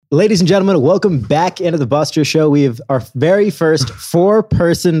Ladies and gentlemen, welcome back into the Buster Show. We have our very first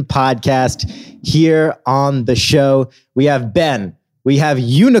 4-person podcast here on the show. We have Ben, we have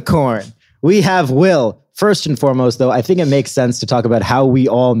Unicorn, we have Will. First and foremost, though, I think it makes sense to talk about how we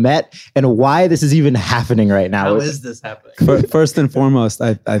all met and why this is even happening right now. How is this happening? First and foremost,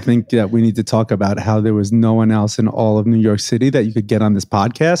 I think that we need to talk about how there was no one else in all of New York City that you could get on this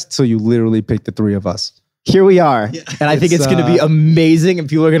podcast. So you literally picked the three of us. Here we are. Yeah. And I think it's going to be amazing and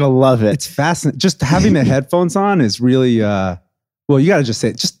people are going to love it. It's fascinating. Just having the headphones on is really, well, you got to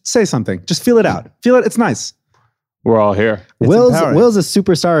just say something. Just feel it out. Feel it. It's nice. We're all here. Will's a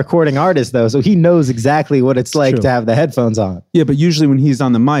superstar recording artist, though, so he knows exactly what it's like to have the headphones on. Yeah, but usually when he's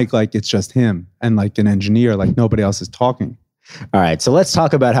on the mic, like it's just him and like an engineer, like nobody else is talking. All right, so let's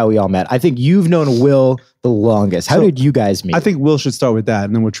talk about how we all met. I think you've known Will the longest. How did you guys meet? I think Will should start with that,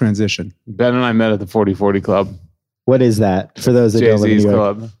 and then we'll transition. Ben and I met at the 40/40 Club. What is that? For those that don't live in New York.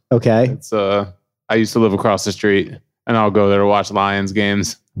 Club. Okay. It's I used to live across the street, and I'll go there to watch Lions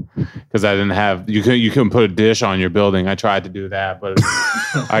games because I didn't have you couldn't put a dish on your building. I tried to do that, but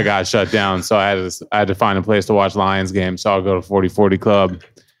I got shut down. So I had to find a place to watch Lions games. So I'll go to 40/40 Club.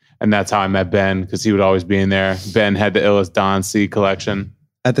 And that's how I met Ben, because he would always be in there. Ben had the illest Don C collection.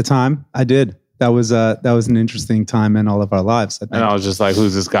 At the time, I did. That was an interesting time in all of our lives. I think. And I was just like,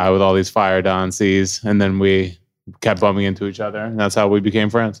 who's this guy with all these fire Don C's? And then we kept bumping into each other. And that's how we became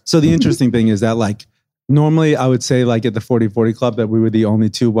friends. So the interesting thing is that like, normally I would say like at the 40/40 Club that we were the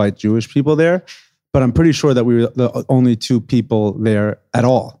only two white Jewish people there. But I'm pretty sure that we were the only two people there at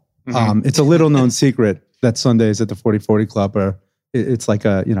all. Mm-hmm. It's a little known secret that Sundays at the 40/40 Club are... It's like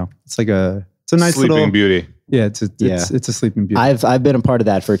a, it's a nice sleeping little beauty. Yeah, it's a sleeping beauty. I've been a part of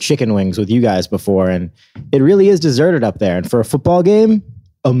that for chicken wings with you guys before, and it really is deserted up there. And for a football game,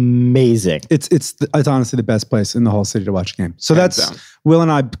 amazing. It's honestly the best place in the whole city to watch a game. So that's Will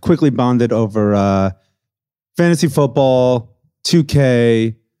and I quickly bonded over fantasy football,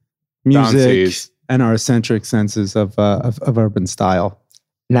 2K, music, and our eccentric senses of urban style.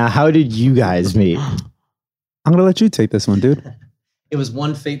 Now, how did you guys meet? I'm gonna let you take this one, dude. It was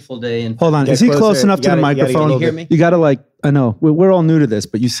one fateful day. And hold on, is he close enough to the microphone? Can you hear me? You gotta I know we're all new to this,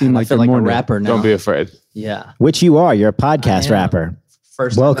 but you seem like you're like more a rapper now. Don't be afraid. Yeah, which you are. You're a podcast rapper.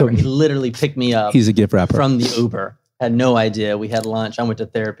 First, welcome. He literally picked me up. He's a gift rapper from the Uber. Had no idea. We had lunch. I went to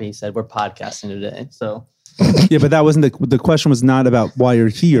therapy. He said we're podcasting today. So yeah, but that wasn't the question. Was not about why you're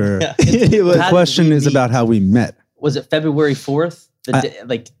here. The question is about how we met. Was it February 4th?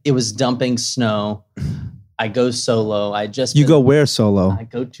 It was dumping snow. I go solo. You go where solo? I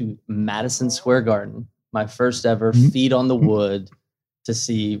go to Madison Square Garden, my first ever feet on the wood, to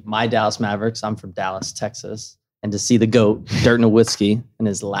see my Dallas Mavericks. I'm from Dallas, Texas, and to see the GOAT, Dirk Nowitzki, in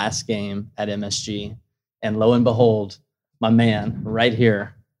his last game at MSG. And lo and behold, my man right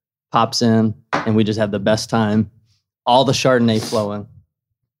here pops in, and we just have the best time. All the Chardonnay flowing,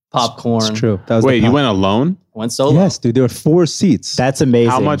 popcorn. It's true. Wait, you went alone? Went solo. Yes, dude. There were 4 seats. That's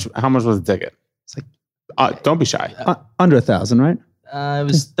amazing. How much was the ticket? Don't be shy. Under 1,000, right? It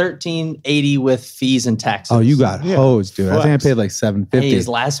was $1,380 with fees and taxes. Oh, you got hosed, dude. I think I paid like $750. His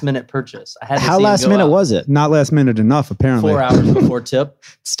last minute purchase. I had to How last minute was it? Not last minute enough, apparently. 4 hours before tip.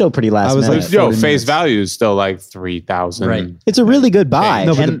 Still pretty last minute. Like, face value is still like 3,000. Right. It's a really good buy.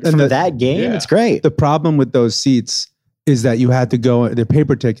 No, and for that game, it's great. The problem with those seats is that you had to go, they're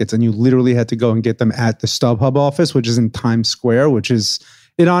paper tickets, and you literally had to go and get them at the StubHub office, which is in Times Square,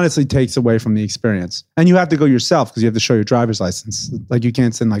 it honestly takes away from the experience. And you have to go yourself because you have to show your driver's license. Like you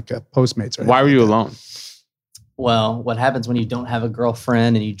can't send like a Postmates or anything. Why were you alone? Well, what happens when you don't have a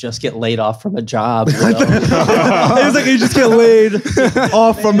girlfriend and you just get laid off from a job? It was like you just get laid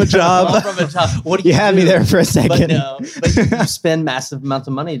off from a job. What do you had me there for a second. But you spend massive amounts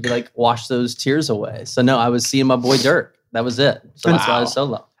of money to like wash those tears away. So no, I was seeing my boy Dirk. That was it. So that's why I was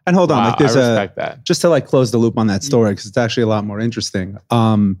solo. And hold on, I respect that. Just to like close the loop on that story, because it's actually a lot more interesting.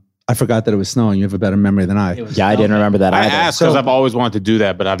 I forgot that it was snowing. You have a better memory than I. I didn't remember that either. I asked because I've always wanted to do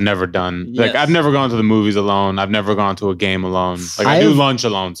that, but I've never done. Like I've never gone to the movies alone. I've never gone to a game alone. Like I do lunch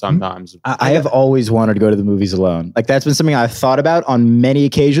alone sometimes. I have always wanted to go to the movies alone. Like that's been something I've thought about on many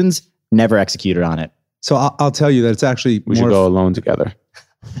occasions. Never executed on it. So I'll tell you that it's actually we should go alone together.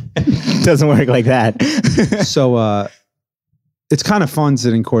 Doesn't work like that. So it's kind of fun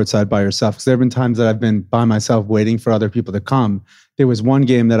sitting courtside by yourself, because there have been times that I've been by myself waiting for other people to come. There was one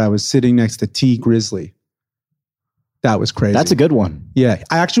game that I was sitting next to T Grizzly. That was crazy. That's a good one. Yeah.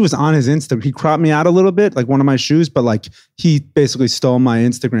 I actually was on his Insta. He cropped me out a little bit, like one of my shoes, but like he basically stole my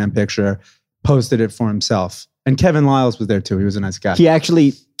Instagram picture. posted it for himself. And Kevin Lyles was there too. He was a nice guy. He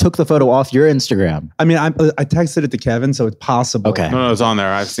actually took the photo off your Instagram. I mean, I texted it to Kevin, so it's possible. Okay. No, it's on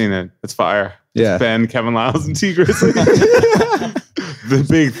there. I've seen it. It's fire. Yeah. It's Ben, Kevin Lyles, and T. Grizzly. The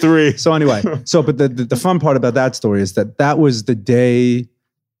big three. So anyway, but the fun part about that story is that was the day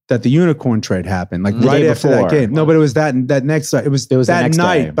that the unicorn trade happened, like right day after before. that game. No, but it was that next. It was the that next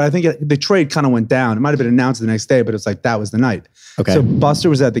night. day. But I think the trade kind of went down. It might have been announced the next day, but it's like that was the night. Okay. So Buster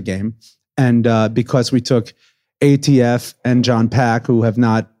was at the game, and because we took ATF and John Pack, who have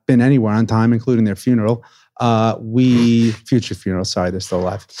not been anywhere on time, including their funeral. Future funeral. Sorry, they're still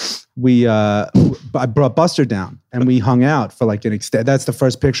alive. I brought Buster down, and we hung out for like an extent. That's the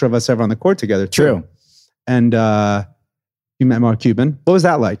first picture of us ever on the court together. Too. True. And you met Mark Cuban. What was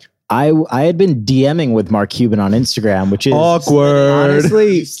that like? I had been DMing with Mark Cuban on Instagram, which is Awkward.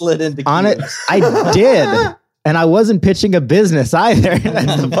 honestly, You slid into on it. Cubans. I did, and I wasn't pitching a business either.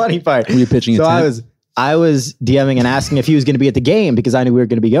 That's the funny part. Were you pitching? So I was DMing and asking if he was going to be at the game because I knew we were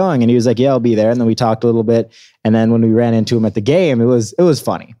going to be going, and he was like, "Yeah, I'll be there." And then we talked a little bit, and then when we ran into him at the game, it was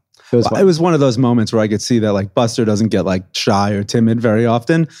funny. It was one of those moments where I could see that like Buster doesn't get like shy or timid very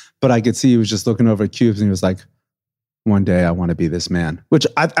often, but I could see he was just looking over at Cubes and he was like, one day I want to be this man, which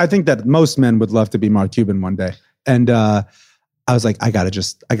I think that most men would love to be Mark Cuban one day. And I was like, I got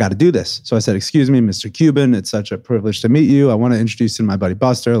to do this. So I said, excuse me, Mr. Cuban, it's such a privilege to meet you. I want to introduce you to my buddy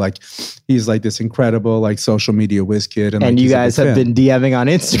Buster. Like he's like this incredible like social media whiz kid. And like, you he's a guys big have fan. been DMing on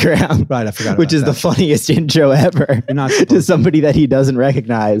Instagram. Right, I forgot Which about is the that. funniest intro ever You're not to supposed somebody that he doesn't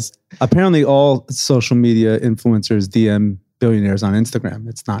recognize. Apparently all social media influencers DM billionaires on Instagram.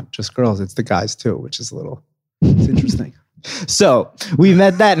 It's not just girls, it's the guys too, which is it's interesting. So we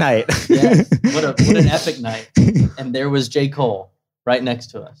met that night. Yes. What an epic night. And there was J. Cole right next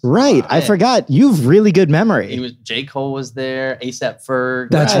to us. Right. I Yeah. forgot. You've really good memory. J. Cole was there, ASAP Ferg.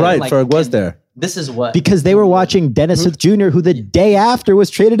 That's right. Ferg was and there. This is what Because they were watching Dennis Smith Jr., who the day after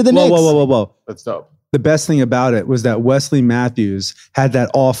was traded to the Knicks. Whoa. That's dope. The best thing about it was that Wesley Matthews had that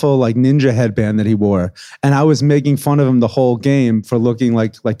awful like ninja headband that he wore. And I was making fun of him the whole game for looking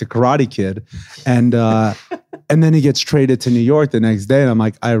like the Karate Kid. And and then he gets traded to New York the next day. And I'm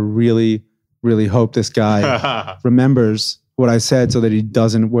like, I really, really hope this guy remembers what I said so that he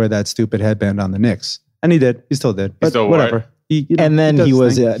doesn't wear that stupid headband on the Knicks. And he did. He still did. But still wore it. whatever. And then he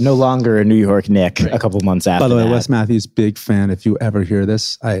was no longer a New York Knick a couple months after By the way, that. Wes Matthews, big fan. If you ever hear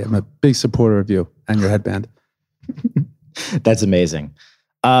this, I am a big supporter of you and your headband. That's amazing.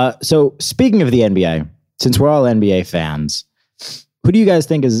 So speaking of the NBA, since we're all NBA fans, who do you guys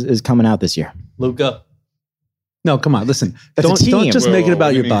think is coming out this year? Luka. No, come on. Listen, That's a team. don't just make it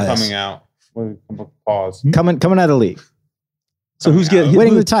about your bias. Coming out. Pause. Coming out of the league. So who's getting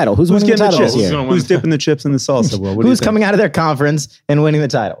Winning the title. Who's winning the getting title the this chips? year? gonna win? Who's dipping the chips in the salsa? Will? What do you Who's think? coming out of their conference and winning the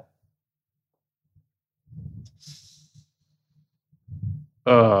title?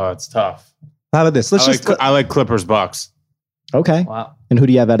 Oh, it's tough. How about this? I like Clippers Bucks. Okay. Wow. And who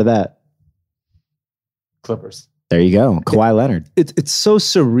do you have out of that? Clippers. There you go. Kawhi Leonard. It's so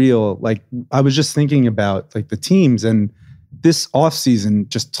surreal. Like I was just thinking about like the teams, and this offseason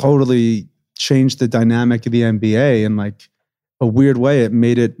just totally changed the dynamic of the NBA in like a weird way. It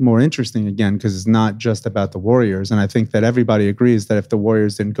made it more interesting again because it's not just about the Warriors. And I think that everybody agrees that if the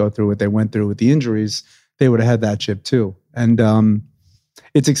Warriors didn't go through what they went through with the injuries, they would have had that chip too. And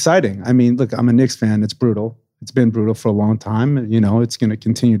it's exciting. I mean, look, I'm a Knicks fan. It's brutal. It's been brutal for a long time. You know, it's going to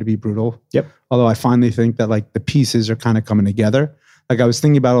continue to be brutal. Yep. Although I finally think that like the pieces are kind of coming together. Like I was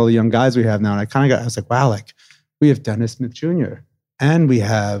thinking about all the young guys we have now, and I was like, wow, like we have Dennis Smith Jr. and we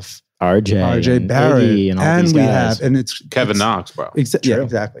have RJ and Barrett Iggy and all these we guys. have, and it's Kevin it's, Knox, bro. Yeah,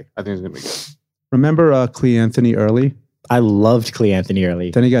 exactly. I think it's going to be good. Remember Clee Anthony early? I loved Clee Anthony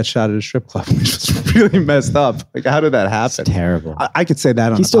early. Then he got shot at a strip club, which was really messed up. Like, how did that It's happen? terrible. I could say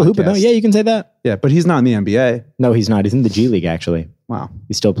that on He's the still hooping though. podcast. Yeah, you can say that. Yeah, but he's not in the NBA. No, he's not. He's in the G League actually. Wow.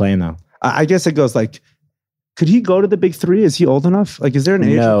 He's still playing though. I guess it goes like, could he go to the big three? Is he old enough? Like, is there an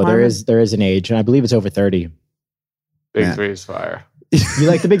age No, requirement? there is an age, and I believe it's over 30. Big Man. Three is fire. You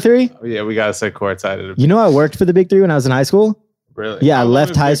like the Big Three? Oh, yeah, we got to sit courtside. You know, I worked for the Big Three when I was in high school. Really? Yeah, I How long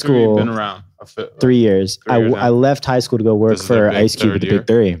left has high Big Three school Been around 3 years. 3 years I now. left high school to go work This is their for big Ice Cube at third the year. Big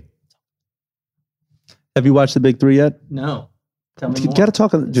Three. Have you watched the big three yet? No. Tell me You more. gotta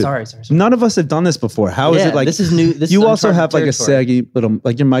talk. Dude, Sorry. None of us have done this before. How is Yeah, it like? this is new. This You is also have like a uncharted territory. saggy little,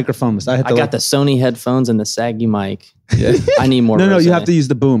 like your microphone was. I had to I got like, the Sony headphones and the saggy mic. Yeah. I need more. No, you rosé. have to use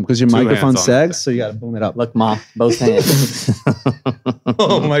the boom because your Two microphone hands on sags, it. so you got to boom it up. Look, Ma, both hands.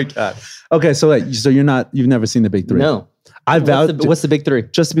 Oh my god. Okay, so you've never seen the big three? No. I vouch. What's the big three?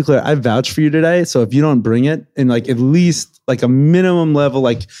 Just to be clear, I vouch for you today. So if you don't bring it in like at least like a minimum level,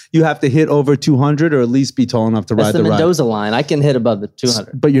 like you have to hit over 200 or at least be tall enough to That's ride the the ride. Mendoza line. I can hit above the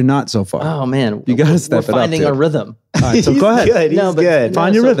 200. But you're not so far. Oh man, You gotta step it We're up, finding dude. a rhythm. All right, so He's go ahead. good. He's No, but- good.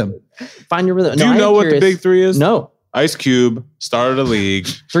 Find your rhythm. Find your rhythm. Do you know what the big three is? No, Ice Cube started a league.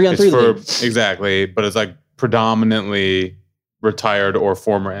 3-on-3 league. Exactly, but it's like predominantly retired or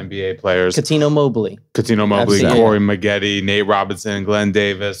former NBA players. Katino Mobley. Katino Mobley, Absolutely. Corey Maggette, Nate Robinson, Glenn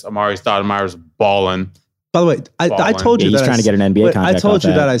Davis, Amari Stoudemire's balling. By the way, I Balling. told Yeah, you he's that trying to get an NBA wait, contract. I told off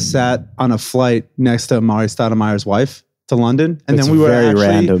you that I sat on a flight next to Amari Stoudemire's wife to London, and It's then we were very actually,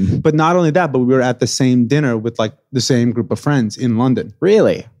 random. But not only that, but we were at the same dinner with like the same group of friends in London.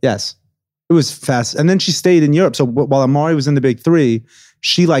 Really? Yes, it was fast. And then she stayed in Europe. So while Amari was in the big three,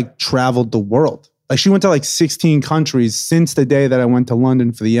 she like traveled the world. Like she went to like 16 countries since the day that I went to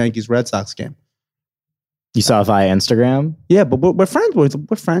London for the Yankees Red Sox game. You saw via Instagram? Yeah, but we're friends.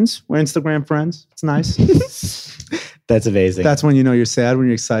 We're friends. We're Instagram friends. It's nice. That's amazing. That's when you know you're sad, when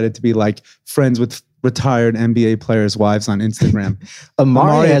you're excited to be like friends with retired NBA players' wives on Instagram.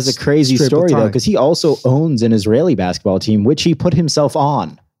 Amari has a crazy straight story though, platonic. because he also owns an Israeli basketball team, which he put himself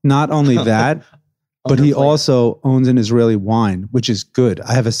on. Not only that, but he Underplayed. also owns an Israeli wine, which is good.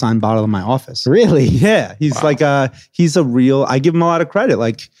 I have a signed bottle in my office. Really? Yeah, he's like he's a real. I give him a lot of credit.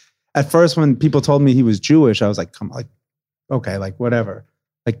 Like at first, when people told me he was Jewish, I was like, come on, like okay, like whatever,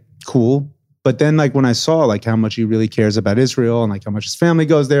 like cool. But then like when I saw like how much he really cares about Israel and like how much his family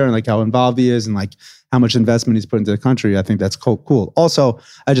goes there and like how involved he is and like how much investment he's put into the country, I think that's cool. Also,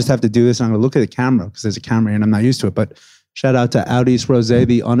 I just have to do this and I'm gonna look at the camera because there's a camera here and I'm not used to it. But shout out to Audi's Rosé,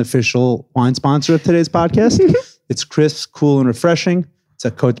 the unofficial wine sponsor of today's podcast. It's crisp, cool, and refreshing. It's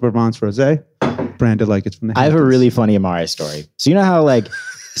a Côte de Provence Rosé, branded like it's from the I have a Hamptons. really funny Amari story. So you know how like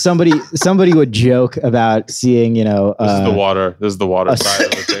somebody would joke about seeing, you know, This is the water. This is the water side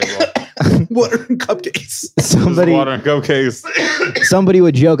of the table. water and cupcakes. This is somebody water and cupcakes. somebody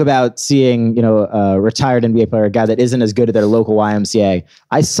would joke about seeing, you know, a retired NBA player, a guy that isn't as good at their local YMCA.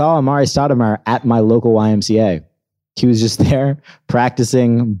 I saw Amari Stoudemire at my local YMCA. He was just there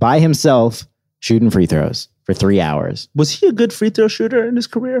practicing by himself, shooting free throws for 3 hours. Was he a good free throw shooter in his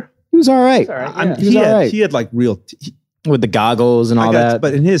career? He was all right. All right, I'm- yeah. He was all right. He had like real. With the goggles and all that.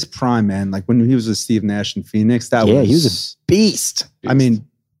 But in his prime, man, like when he was with Steve Nash in Phoenix, that Yeah, was he was a beast. I mean,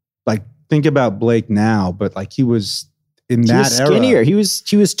 like think about Blake now, but like he was in He that was skinnier. era. He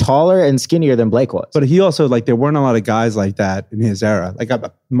was taller and skinnier than Blake was. But he also like there weren't a lot of guys like that in his era. Like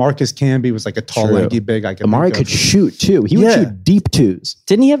Marcus Camby was like a tall, True. lanky, big. I could Amari think could of. shoot too. He would Yeah. shoot deep twos.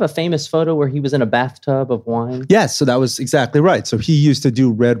 Didn't he have a famous photo where he was in a bathtub of wine? Yes, so that was exactly right. So he used to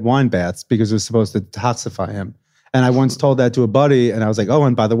do red wine baths because it was supposed to detoxify him. And I once told that to a buddy, and I was like, "Oh,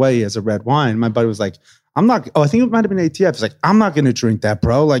 and by the way, he has a red wine." My buddy was like, "I'm not." Oh, I think it might have been ATF. He's like, "I'm not going to drink that,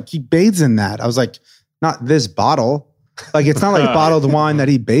 bro. Like he bathes in that." I was like, "Not this bottle. Like it's not like bottled wine that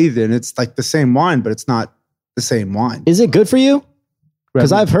he bathed in. It's like the same wine, but it's not the same wine." Is it good for you?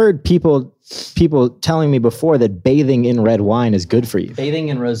 Because Red- I've heard people telling me before that bathing in red wine is good for you. Bathing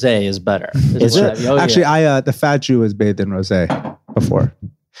in rosé is better. Is what it? I- oh, yeah. Actually, the fat Jew has bathed in rosé before.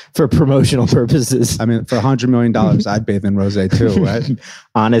 For promotional purposes. I mean, for $100 million, I'd bathe in rosé too, right?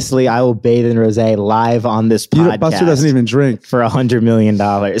 Honestly, I will bathe in rosé live on this podcast Buster doesn't even drink. for $100 million.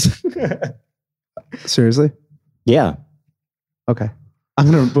 Seriously? Yeah. Okay.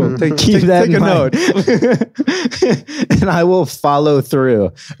 I'm gonna take Keep that take in a mind. note. And I will follow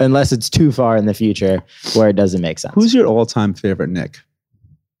through unless it's too far in the future where it doesn't make sense. Who's your all-time favorite Nick?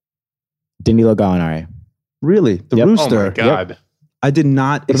 Danilo Gallinari? Really? The Yep. Oh Rooster. my god! I did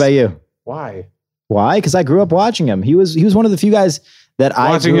not. What about you? Why? Why? Because I grew up watching him. He was one of the few guys that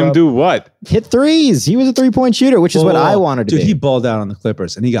Watching I grew him up- do what? hit threes. He was a 3-point shooter, which is what I wanted to Dude, be. he balled out on the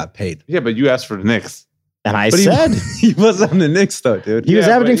Clippers and he got paid. Yeah, but you asked for the Knicks. And I But said he was on the Knicks though, dude. he was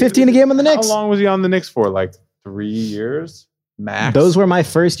Yeah, averaging but 15 a game on the Knicks. How long was he on the Knicks for? Like 3 years max. Those were my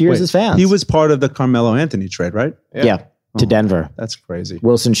first years Wait, as fans. He was part of the Carmelo Anthony trade, right? yeah, to Oh. Denver. That's crazy.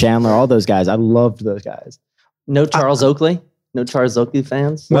 Wilson Chandler, all those guys. I loved those guys. No Charles Oakley? No Charles Oakley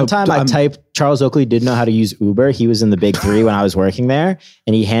fans? One No, time I I'm- typed Charles Oakley didn't know how to use Uber. He was in the big three when I was working there,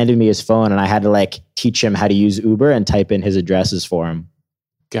 and he handed me his phone, and I had to like teach him how to use Uber and type in his addresses for him.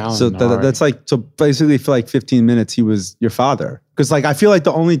 So that's like, so basically for like 15 minutes, he was your father. Because like, I feel like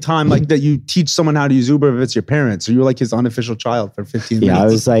the only time like that you teach someone how to use Uber if it's your parents. So you're like his unofficial child for 15 Yeah, I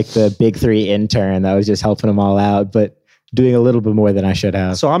minutes. was like the big three intern that was just helping them all out, but doing a little bit more than I should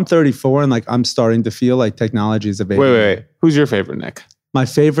have. So I'm 34 and like, I'm starting to feel like technology is available. Wait. Who's your favorite Nick? My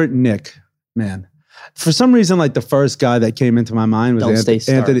favorite Nick, man. For some reason, like the first guy that came into my mind was Don't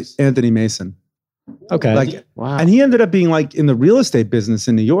stay Anthony stars. Anthony Mason. Okay. Like, Wow. and he ended up being like in the real estate business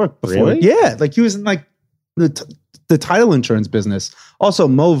in New York before. Really? Yeah, like he was in like the title insurance business. Also,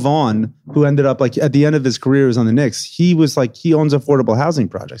 Mo Vaughn, who ended up like at the end of his career was on the Knicks. He was like he owns affordable housing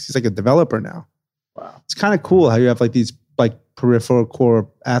projects. He's like a developer now. Wow. It's kind of cool how you have like these like peripheral core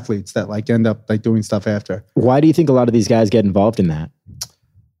athletes that like end up like doing stuff after. Why do you think a lot of these guys get involved in that?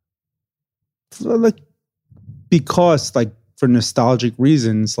 Like because like for nostalgic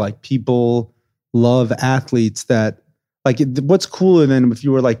reasons, like people love athletes that like what's cooler than if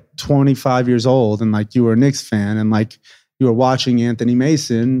you were like 25 years old and like you were a Knicks fan and like you were watching Anthony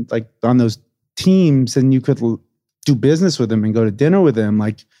Mason like on those teams and you could do business with him and go to dinner with him.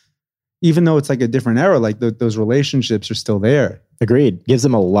 Like even though it's like a different era, like those relationships are still there. Agreed. Gives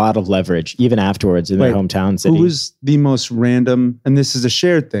them a lot of leverage, even afterwards in their hometown city. Who was the most random, and this is a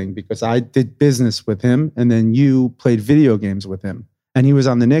shared thing because I did business with him and then you played video games with him and he was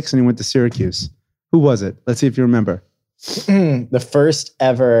on the Knicks and he went to Syracuse. Who was it? Let's see if you remember. The first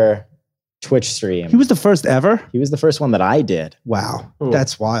ever Twitch stream. He was the first ever? He was the first one that I did. Wow. Ooh.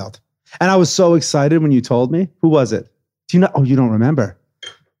 That's wild. And I was so excited when you told me. Who was it? Do you know? Oh, you don't remember.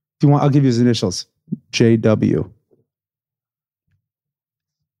 Do you want? I'll give you his initials. JW.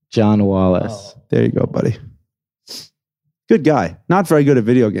 John Wallace. Oh. There you go, buddy. Good guy. Not very good at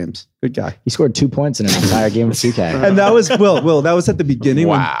video games. Good guy. He scored 2 points in an entire game of 2K. And that was Will, that was at the beginning.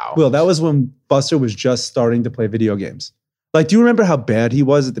 Wow. That was when Buster was just starting to play video games. Like, do you remember how bad he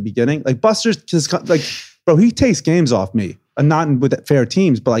was at the beginning? Like, Buster's just like, bro, he takes games off me. And not with fair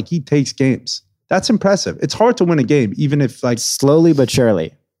teams, but like he takes games. That's impressive. It's hard to win a game, even if like slowly but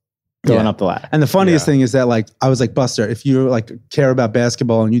surely going up the ladder. And the funniest thing is that like, I was like, Buster, if you like care about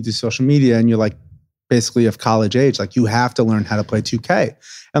basketball and you do social media and you're like basically of college age, like you have to learn how to play 2K.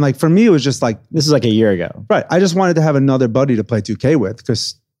 And like, for me, it was just like, this is like a year ago. Right. I just wanted to have another buddy to play 2K with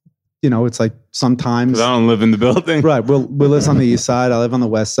because, you know, it's like sometimes. I don't live in the building. Right. Will lives on the east side. I live on the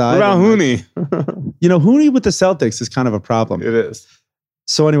west side. What about Hooney? You know, Hooney with the Celtics is kind of a problem. It is.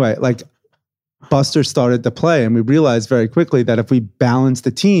 So anyway, like Buster started to play and we realized very quickly that if we balanced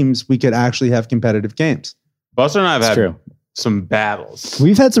the teams, we could actually have competitive games. Buster and I have had some battles.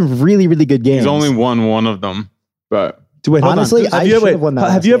 We've had some really, really good games. He's only won one of them, but wait, honestly, I should have won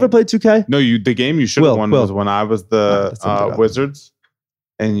that. Have you ever played 2K? No, the game you should have won was when I was the Wizards,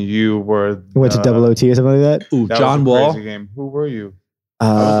 and you were went to double OT or something like that. Ooh, that John was a Wall. crazy game. Who were you?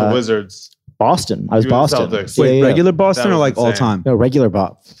 I was the Wizards. Boston. I was Boston. Wait, regular Boston or like all time? No, regular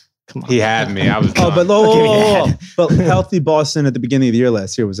Boston. Come on. He had me. I was. But healthy Boston at the beginning of the year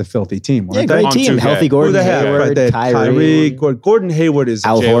last year was a filthy team. Yeah, great team. Healthy Gordon Hayward, Kyrie. Gordon Hayward is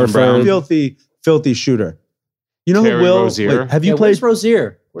Al Horford, filthy shooter. You know Terry who will? Rozier. Wait, have you played? Where's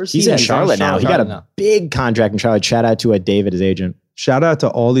Rozier? He's in Charlotte now. He got a big contract in Charlotte. Shout out to David, his agent. Shout out to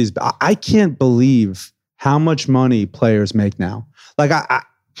all these. I can't believe how much money players make now. Like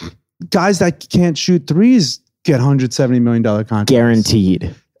guys that can't shoot threes get $170 million contracts.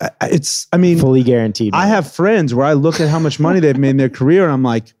 Guaranteed. Fully guaranteed. I have friends where I look at how much money they've made in their career and I'm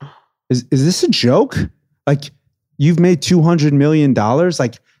like, is this a joke? Like, you've made $200 million?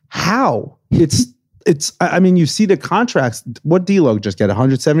 Like, how? You see the contracts. What D-Log just get?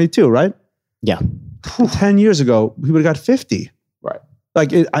 172, right? Yeah. 10 years ago, he would have got 50. Right. Like,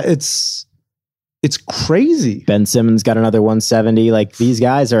 it's crazy. Ben Simmons got another 170. Like, these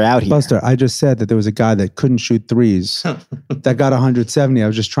guys are out here. Buster, I just said that there was a guy that couldn't shoot threes that got 170. I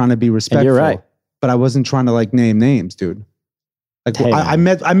was just trying to be respectful. And you're right. But I wasn't trying to like name names, dude. Like, hey, I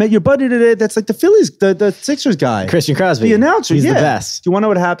met your buddy today. That's like the Phillies, the Sixers guy, Christian Crosby, the announcer. He's the best. Do you want to know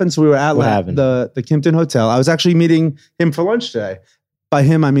what happened? So we were at the Kimpton Hotel. I was actually meeting him for lunch today. By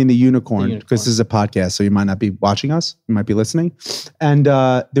him, I mean the unicorn, because this is a podcast, so you might not be watching us. You might be listening. And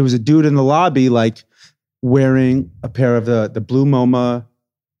there was a dude in the lobby, like wearing a pair of the blue MoMA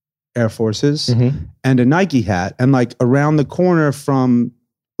Air Forces and a Nike hat. And like around the corner from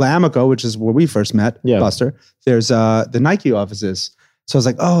La Amico, which is where we first met, Buster, there's the Nike offices. So I was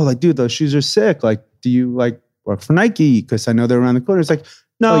like, oh, like, dude, those shoes are sick. Like, do you like work for Nike? Because I know they're around the corner. It's like,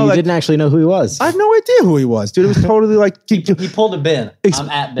 no, you didn't actually know who he was. I have no idea who he was, dude. It was totally like he pulled a Ben. I'm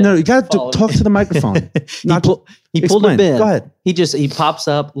at Ben. No, you got to talk to the microphone. He pulled a Ben. Go ahead. He pops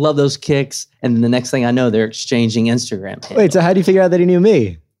up. Love those kicks, and then the next thing I know, they're exchanging Instagram. Wait, so how do you figure out that he knew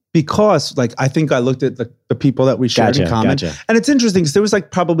me? Because like I think I looked at the people that we shared in common, and it's interesting because there was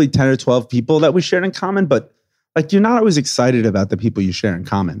like probably 10 or 12 people that we shared in common, but like you're not always excited about the people you share in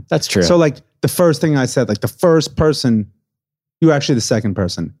common. That's true. So like the first thing I said, like the first person. You were actually the second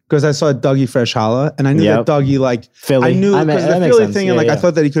person because I saw Dougie Fresh Holla and I knew that Dougie like Philly. I knew because the Philly thing and like I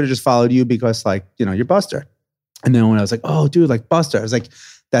thought that he could have just followed you because like you know you're Buster. And then when I was like, oh dude, like Buster, I was like,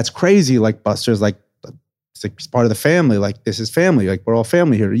 that's crazy. Like Buster's like, it's like he's part of the family. Like this is family. Like we're all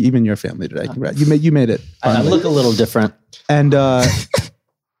family here. Even your family today. Congrats. You made it. I look a little different. And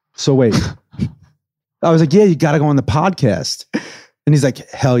so wait, I was like, yeah, you got to go on the podcast. And he's like,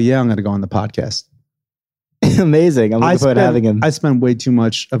 hell yeah, I'm going to go on the podcast. Amazing. I'm looking forward to having him. I spend way too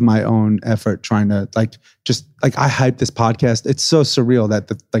much of my own effort trying to I hype this podcast. It's so surreal that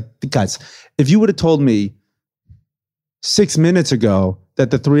the guys, if you would have told me 6 minutes ago that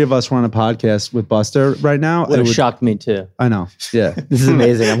the three of us were on a podcast with Buster right now, would have shocked me too. I know. Yeah. This is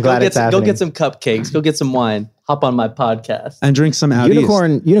amazing. I'm glad it's happening. Go get some cupcakes. Go get some wine. Hop on my podcast. And drink some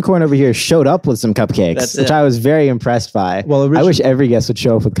Audis. Unicorn over here showed up with some cupcakes, which I was very impressed by. Well, I wish every guest would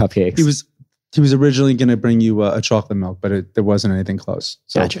show up with cupcakes. He was originally going to bring you a chocolate milk, but there wasn't anything close.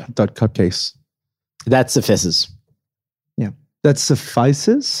 So gotcha. I thought cupcakes. That suffices. Yeah. That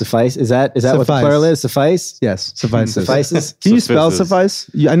suffices? Suffice? Is that what the plural is? Suffice? Yes. Suffices. Suffices? Can you spell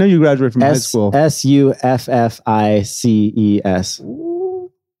suffice? I know you graduated from high school. Suffices.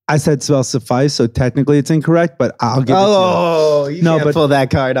 I said spell suffice, so technically it's incorrect, but I'll give it to you. Oh, you can't pull that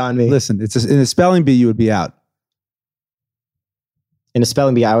card on me. Listen, in a spelling bee, you would be out. In a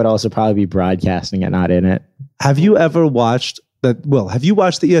spelling bee, I would also probably be broadcasting it, not in it. Have you ever watched that? Will, have you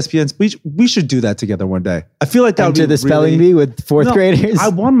watched the ESPN? We should do that together one day. I feel like that would be the spelling bee with fourth graders. I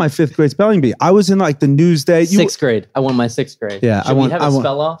won my 5th grade spelling bee. I was in like the Newsday. 6th grade. I won my 6th grade. Yeah, Should we have a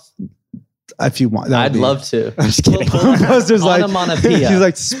spell off? If you want, I'd love to. I'm just kidding. Buster's like, onomatopoeia. He's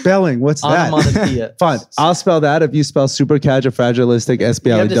like, spelling. What's that? Onomatopoeia. Fine. I'll spell that if you spell supercalifragilistic. You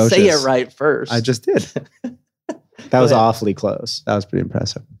have to say it right first. I just did. That was awfully close. That was pretty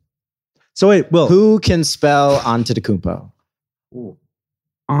impressive. So wait, Will. Who can spell Antetokounmpo?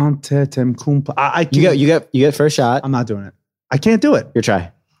 Antetokounmpo. You get first shot. I'm not doing it. I can't do it. Your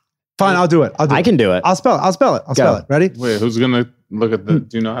try. Fine, I'll do it. I can do it. I'll spell it. I'll spell it. Ready? Wait, who's gonna look at the?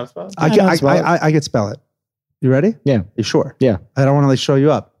 Do you know how to spell it? I can spell it. You ready? Yeah. You sure? Yeah. I don't want to like show you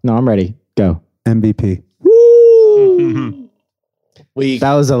up. No, I'm ready. Go. MVP. Woo!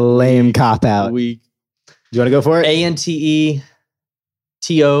 That was a lame cop out. Do you want to go for it? Anteto.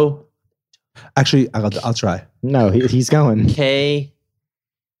 Actually, I'll try. No, he's going. K.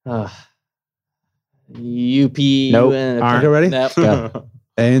 UP. Nope. Okay, ready? Nope. Go.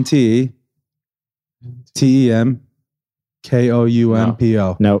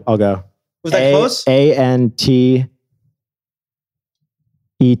 ANTETEMKOUMPO. No, I'll go. Was that close?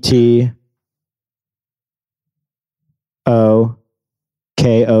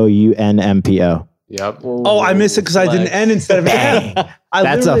 ANTETOKOUNMPO. Yep. Oh, I missed it because I did an N instead of an A.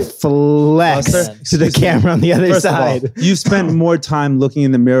 That's a flex to the camera on the other side. You spent more time looking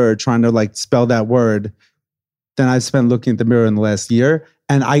in the mirror trying to like spell that word than I've spent looking at the mirror in the last year.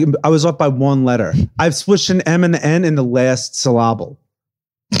 And I was off by one letter. I've switched an M and an N in the last syllable.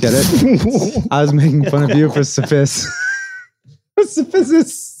 Get it? I was making fun of you for suffice.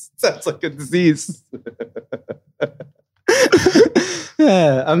 Suffice sounds like a disease.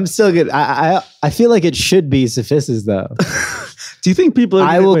 Yeah, I'm still good. I feel like it should be suffices though. Do you think people?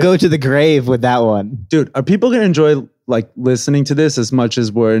 I will go to the grave with that one, dude. Are people going to enjoy like listening to this as much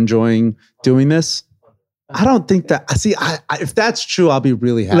as we're enjoying doing this? I don't think that. See, if that's true, I'll be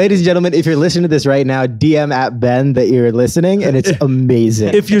really happy. Ladies and gentlemen, if you're listening to this right now, DM at Ben that you're listening, and it's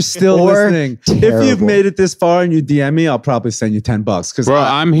amazing. If you're still listening, terrible. If you've made it this far and you DM me, I'll probably send you $10 because bro,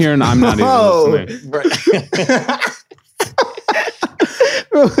 I'm here and I'm not even listening.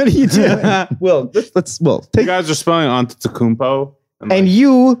 Bro, what are you doing? Will, let's take. You guys are spelling Antetokounmpo, and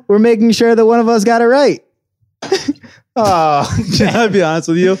you were making sure that one of us got it right. Oh, I'll be honest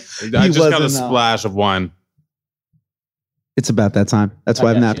with you. I just got a splash of wine. It's about that time. That's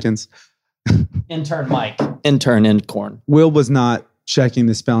why I have napkins. Intern Mike. Intern corn. Will was not checking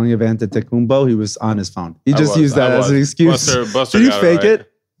the spelling of Antetokounmpo. He was on his phone. He just used that as an excuse. Buster Did you fake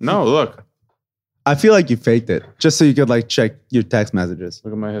it? No, look. I feel like you faked it just so you could like check your text messages.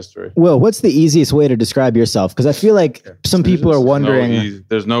 Look at my history. Will, what's the easiest way to describe yourself? Because I feel like some people are wondering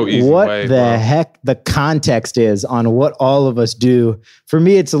there's no easy what way, the heck the context is on what all of us do. For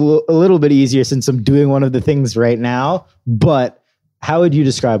me, it's a little bit easier since I'm doing one of the things right now. But how would you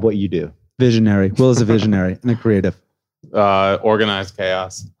describe what you do? Visionary. Will is a visionary and a creative. Organized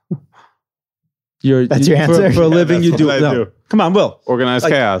chaos. That's your answer? For a living, you do. No. Come on, Will. Organized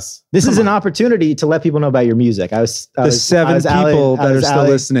chaos. This is an opportunity to let people know about your music. The 7 people that are still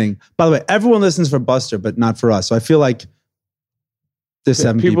listening. By the way, everyone listens for Buster, but not for us. So I feel like there's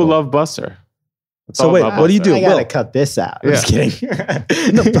 7 people. People love Buster. So wait, what do you do? I gotta cut this out. I'm just kidding.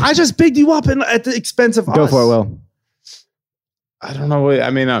 No, I just bigged you up at the expense of us. Go for it, Will. I don't know. I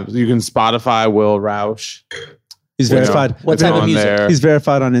mean, you can Spotify Will Roush. He's verified. What type of music? He's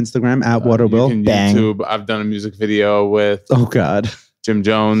verified on Instagram at Waterwill. You can Bang. YouTube. I've done a music video with Oh God. Jim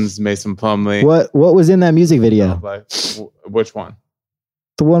Jones, Mason Plumlee. What was in that music video? Like, which one?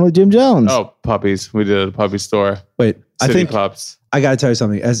 The one with Jim Jones. Oh, puppies. We did it at a puppy store. Wait, I City think pups. I gotta tell you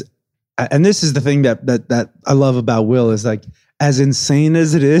something. And this is the thing that I love about Will is like, as insane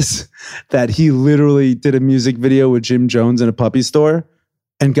as it is that he literally did a music video with Jim Jones in a puppy store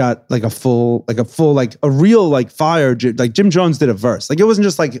and got like a real fire. Like Jim Jones did a verse. Like it wasn't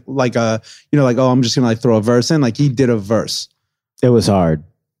just like oh, I'm just gonna like throw a verse in. Like he did a verse. It was hard.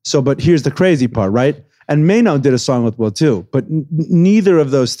 So, but here's the crazy part, right? And Mano did a song with Will too, but neither of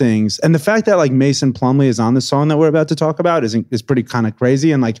those things. And the fact that like Mason Plumlee is on the song that we're about to talk about is pretty kind of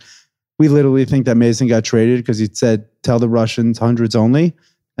crazy. And like, we literally think that Mason got traded because he said, "Tell the Russians hundreds only,"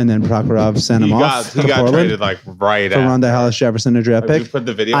 and then Prokhorov sent him off He to got Portland traded like right for after. Rhonda Hollis Jefferson, a draft Like, pick. you put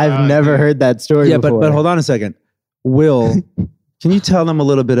the video I've out. never heard that story Yeah, before. but hold on a second. Will, can you tell them a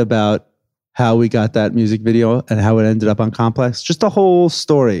little bit about how we got that music video and how it ended up on Complex? Just the whole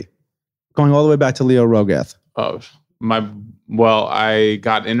story, going all the way back to Leo Rogath. Oh, I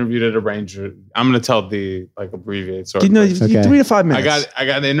got interviewed at a Ranger. I'm going to tell the like abbreviated story. You 3 to 5 minutes. I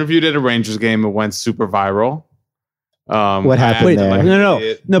got interviewed at a Rangers game. It went super viral. What happened Wait,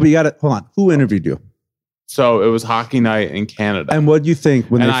 there? no, but you got to hold on. Who interviewed you? So it was hockey night in Canada. And what do you think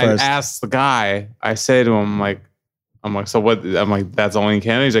when and they I first? asked the guy, I say to him, I'm like, so what? I'm like, that's only in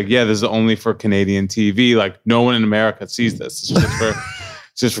Canada? He's like, yeah, this is only for Canadian TV. Like, no one in America sees this.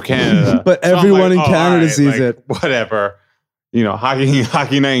 It's just for Canada. But So I'm everyone like, in Canada sees like, it. Whatever. You know,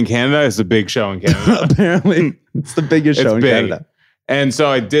 hockey night in Canada is a big show in Canada. Apparently, it's the biggest show in big. Canada. And so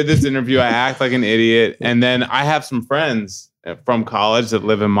I did this interview. I act like an idiot. And then I have some friends from college that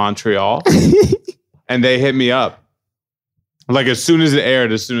live in Montreal. And they hit me up. Like as soon as it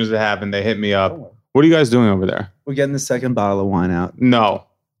aired, as soon as it happened, they hit me up. What are you guys doing over there? We're getting the second bottle of wine out. No.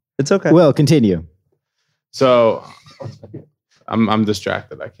 It's okay. Will, continue. So I'm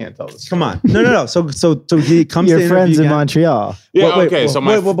distracted. I can't tell this. Come on. No. So he comes to Your interview friends in again. Montreal. Yeah, okay. So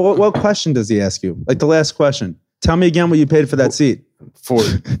what question does he ask you? Like the last question. Tell me again what you paid for that seat.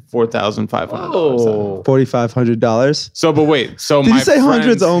 $4,500. $4,500. So, but wait. So Did my you say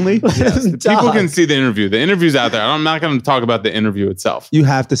hundreds only? Yes, people can see the interview. The interview's out there. I'm not going to talk about the interview itself. You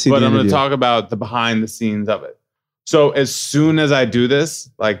have to see But the I'm going interview. to talk about the behind the scenes of it. So as soon as I do this,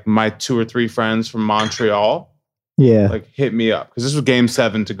 like my 2 or 3 friends from Montreal, Yeah. like hit me up because this was game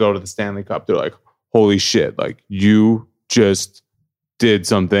 7 to go to the Stanley Cup. They're like, holy shit, like you just did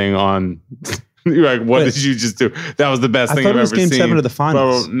something on you're like, what did you just do? That was the best thing I've ever seen. Game 7 of the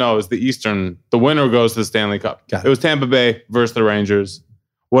finals. No, it's the Eastern. The winner goes to the Stanley Cup. Got it. It was Tampa Bay versus the Rangers,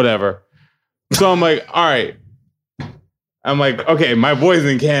 whatever. So I'm like, all right. I'm like, okay, my boys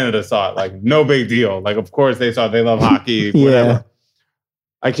in Canada saw it. Like, no big deal. Like, of course they saw it. They love hockey, whatever. Yeah.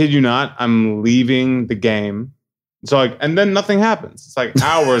 I kid you not. I'm leaving the game. So like, and then nothing happens. It's like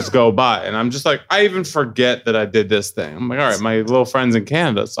hours go by, and I'm just like, I even forget that I did this thing. I'm like, all right, my little friends in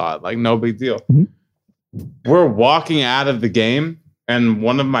Canada saw it. Like, no big deal. Mhm. We're walking out of the game, and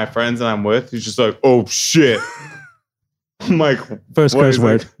one of my friends that I'm with, he's just like, oh shit. I'm like, First what? curse He's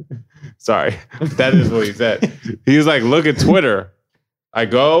word. like, sorry, that is what he said. He was like, look at Twitter. I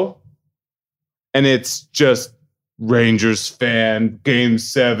go, and it's just Rangers fan, game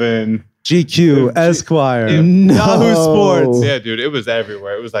 7. GQ, Esquire, No. Yahoo Sports. Yeah, dude, it was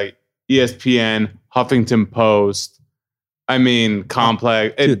everywhere. It was like ESPN, Huffington Post. I mean,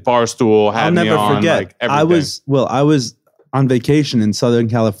 Complex, Dude, Barstool had I'll me never on. forget. Like everything. I was on vacation in Southern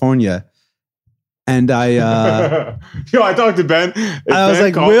California, and I Yo, I talked to Ben. I was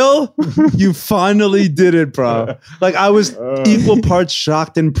like, Will, you finally did it, bro. Like I was equal parts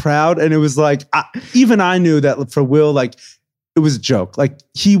shocked and proud, and it was like even I knew that for Will, like it was a joke. Like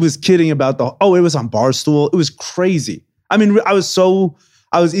he was kidding about it was on Barstool. It was crazy. I mean, I was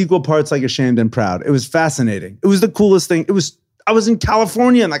equal parts like ashamed and proud. It was fascinating. It was the coolest thing. I was in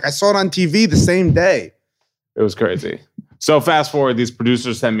California and like I saw it on TV the same day. It was crazy. So fast forward, these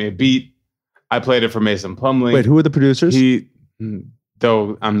producers sent me a beat. I played it for Mason Plumlee. Wait, who are the producers? I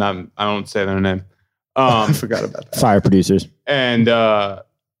don't say their name. I forgot about that. Fire producers. And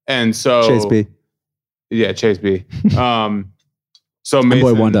so Chase B. Yeah, Chase B. So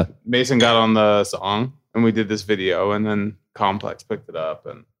Boy Wonder. Mason got on the song and we did this video, and then Complex picked it up,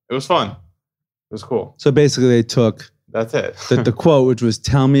 and it was fun. It was cool. So basically they took That's it. the quote, which was,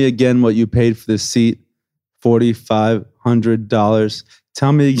 tell me again what you paid for the seat, $4,500.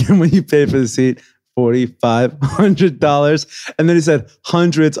 Tell me again what you paid for the seat, $4,500. And then he said,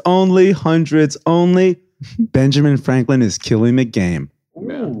 hundreds only. Benjamin Franklin is killing the game.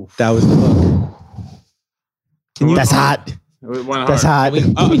 Yeah. That was the hook. That's hot. That's hot.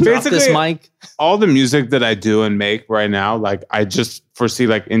 Can we drop this Basically, mic? all the music that I do and make right now, like I just foresee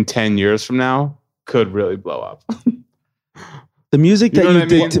like in 10 years from now could really blow up. The music You that know you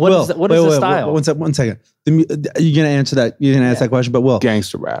what I mean? did. What Will, is the- what is the style? One second. You're gonna answer that. You're gonna answer that question. But Will,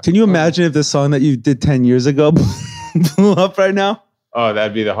 Gangster rap. can you imagine if the song that you did 10 years ago blew up right now? Oh,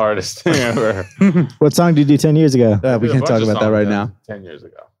 that'd be the hardest thing ever. What song did you do 10 years ago? We Did a can't bunch talk of about that songs right done now. 10 years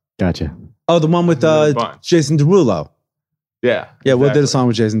ago. Gotcha. Oh, the one with A bunch. Jason Derulo. Yeah. Yeah, Will did a exactly. song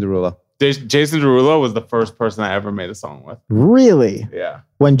with Jason Derulo. Jason Derulo was the first person I ever made a song with. Really? Yeah.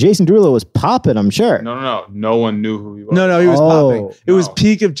 When Jason Derulo was popping, I'm sure. No. No one knew who he was. No, he was Oh, popping. It was no.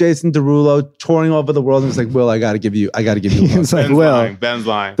 peak of Jason Derulo touring all over the world. And it was like, Will, I gotta give you a It's like, Ben's Will, lying. Ben's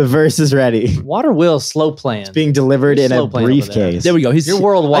lying. the verse is ready. Water Will slow playing. Being delivered You're in a slow playing over there. briefcase. There we go. You're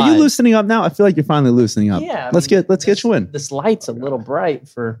worldwide. Are you loosening up now? I feel like you're finally loosening up. Yeah. Let's get you in. This light's a little bright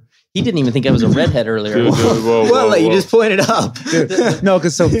for. He didn't even think I was a redhead earlier. Dude, whoa, Well, you just pointed up. No,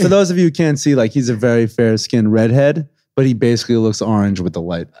 because so for those of you who can't see, like he's a very fair skinned redhead, but he basically looks orange with the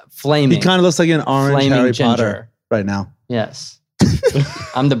light. Flaming. He kind of looks like an orange Flaming Harry ginger. Potter right now. Yes.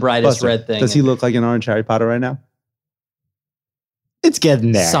 I'm the brightest Buster, red thing. Does he look like an orange Harry Potter right now? It's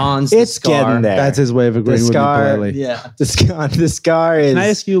getting there. Sans it's the scar. getting there. That's his way of agreeing with me scar- politely. Yeah. The scar is. Can I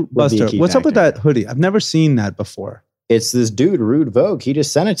ask you, would be a Buster, key what's up with factor. that hoodie? I've never seen that before. It's this dude, Rude Vogue. He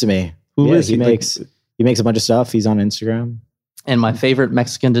just sent it to me. Who is he? he? Makes a bunch of stuff. He's on Instagram. And my favorite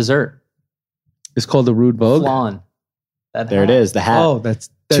Mexican dessert, It's called the Rude Vogue. flan. That There it hat. is. The hat Oh, that's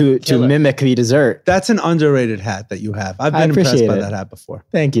to killer. mimic the dessert. that's an underrated hat that you have. I've I been impressed appreciate by it. that hat before.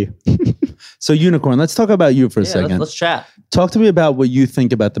 Thank you. So Unicorn, let's talk about you for a Yeah, second. let's chat. Talk to me about what you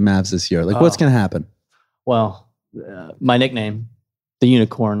think about the Mavs this year. Like, what's Oh. going to happen? Well, my nickname, the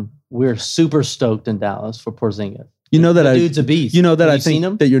Unicorn. We're super stoked in Dallas for Porzingis. You know that the I, dude's a beast. you know that Have I you seen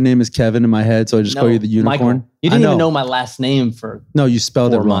him? think that your name is Kevin in my head, so I just call you the Unicorn. Michael. You I didn't even know my last name for No, you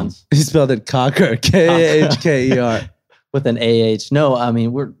spelled it 4 wrong. months. You spelled it Cocker, Kahker. with an AH. No, I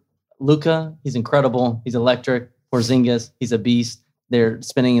mean we're Luka. He's incredible. He's electric. Porzingis. He's a beast. They're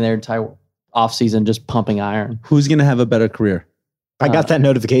spending their entire offseason just pumping iron. Who's going to have a better career? I got that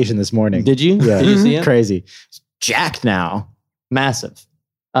notification this morning. Did you? Yeah. Did you see it? Crazy. Jacked now. Massive.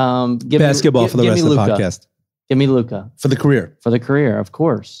 Basketball for the rest of the podcast. Give me Luka For the career. for the career, of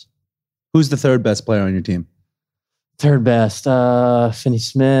course. Who's the third best player on your team? Third best, Finney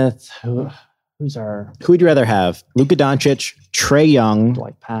Smith. Who's our Who would you rather have? Luka Doncic, Trey Young,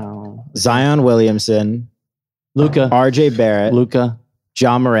 Dwight Powell? Zion Williamson, Luka. RJ Barrett, Luka.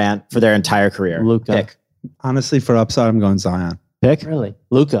 John Morant for their entire career? Luka. Pick. Honestly, for upside, I'm going Zion. Pick. Really?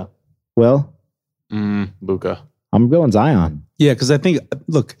 Luka. Will? Luka. I'm going Zion. Yeah, because I think,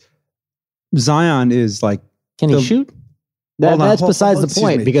 look, Zion is like, Can he The- shoot? Hold on, That's besides the excuse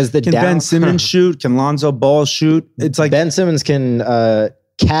point me. because the can Ben Simmons shoot? Can Lonzo Ball shoot? It's like, Ben Simmons can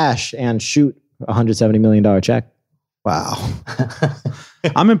cash and shoot a $170 million check. wow.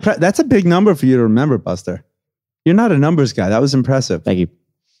 I'm impressed. That's a big number for you to remember, Buster. You're not a numbers guy. That was impressive. Thank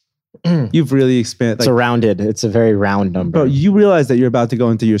you. You've really expanded. It's a rounded. It's a very round number. Bro, you realize that you're about to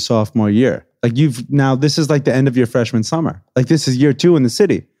go into your sophomore year. Like this is like the end of your freshman summer. Like this is year 2 in the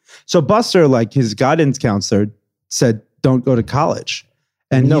city. So Buster, like his guidance counselor said, don't go to college.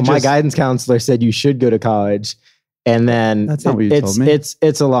 And no, he my just- guidance counselor said you should go to college. And then That's not what you told me.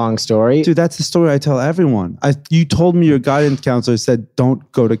 It's a long story. Dude, that's the story I tell everyone. You told me your guidance counselor said,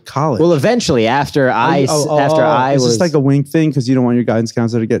 don't go to college. Well, eventually, after I is was this like a wink thing because you don't want your guidance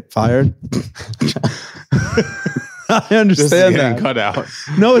counselor to get fired? I This is understand getting that. cut out.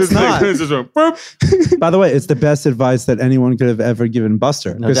 No, it's This thing not. is just going, boop. By the way, it's the best advice that anyone could have ever given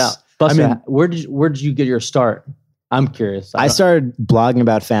Buster. No 'Cause, doubt. Buster, I mean, where did you get your start? I'm curious. I started blogging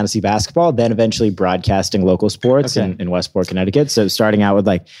about fantasy basketball, then eventually broadcasting local sports Okay. in Westport, Connecticut. So starting out with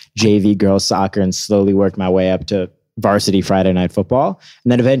like JV girls soccer and slowly worked my way up to varsity Friday night football.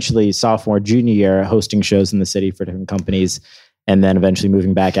 And then eventually sophomore, junior year, hosting shows in the city for different companies. And then eventually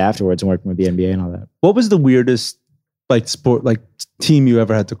moving back afterwards and working with the NBA and all that. what was the weirdest like sport, like team you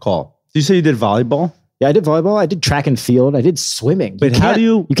ever had to call? Did you say you did volleyball? Yeah, I did volleyball. I did track and field. I did swimming. Wait, how do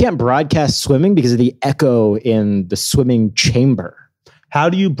you You can't broadcast swimming because of the echo in the swimming chamber.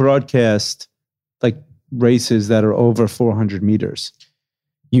 broadcast like races that are over 400 meters?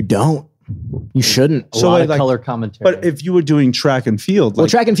 You don't. You shouldn't. a so lot wait, of like- color commentary. But if you were doing track and field, Well,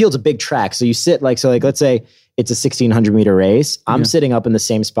 like, track and field's a big track. So you sit like let's say it's a 1,600 meter race. I'm Yeah. sitting up in the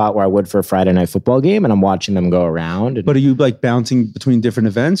same spot where I would for a Friday night football game and I'm watching them go around. And but are you like bouncing between different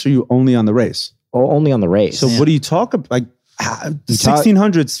events or are you only on the race? only on the race. So what do you talk about? Like,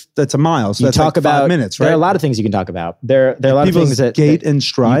 1600s, that's a mile. So You that's talk like 5 about minutes, right? There are a lot of things you can talk about. There are a lot of People's things that gait and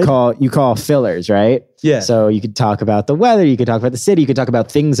stride. you call fillers, right? Yeah. So you could talk about the weather, you could talk about the city, you could talk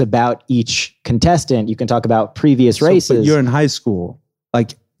about things about each contestant, you can talk about previous But races. you're in high school.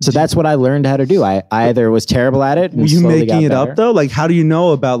 Like, So that's what I learned how to do. I either was terrible at it. And were you slowly making got it better. up though? Like, how do you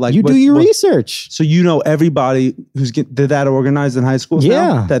know about like You do your research. So you know everybody did that organized in high schools now?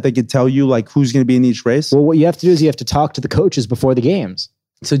 Yeah. That they could tell you like who's going to be in each race? Well, what you have to do is you have to talk to the coaches before the games.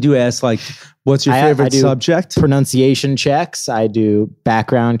 So do you ask like, what's your I favorite do subject? Pronunciation checks. I do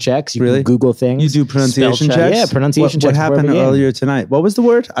background checks. You Really? can Google things. You do pronunciation Spell checks? check. Yeah, pronunciation What checks before happened every game. earlier tonight? What was the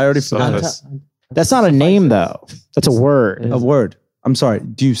word? I already So forgot. that's- That's not a name though. That's a word. A word. I'm sorry.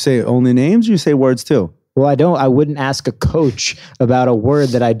 Do you say only names or you say words too? Well, I wouldn't ask a coach about a word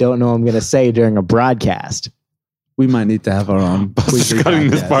that I don't know I'm going to say during a broadcast. We might need to have our own. Buster's weekly cutting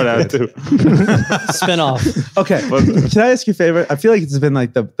this podcast. part out too. Spinoff. Okay. Can I ask you a favor? I feel like it's been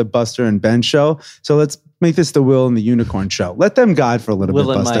like the Buster and Ben show. So let's make this the Will and the Unicorn show. Let them guide for a little Will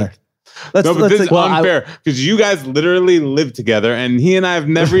bit, and Buster. Mike. Let's, No, but let's this is unfair because you guys literally live together, and he and I have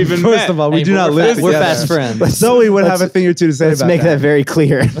never even met. First of all, we Hey, do but not we're live fast- We're together. fast friends. Zoe would have a thing or two to say Let's about make that very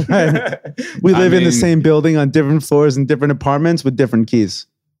clear. We live in the mean- same building on different floors in different apartments with different keys.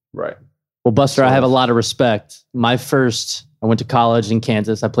 Right. Well, Buster, I have a lot of respect. I went to college in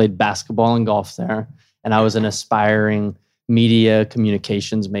Kansas. I played basketball and golf there, and I was an aspiring media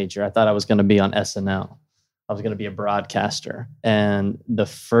communications major. I thought I was going to be on SNL. I was going to be a broadcaster. And the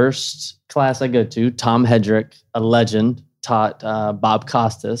first class I go to, Tom Hedrick, a legend, taught Bob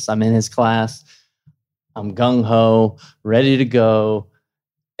Costas. I'm in his class. I'm gung-ho, ready to go.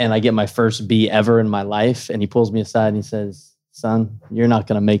 And I get my first B ever in my life. And he pulls me aside and he says, "Son, you're not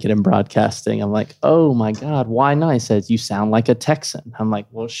going to make it in broadcasting." I'm like, "Oh my God, why not?" He says, "You sound like a Texan." I'm like,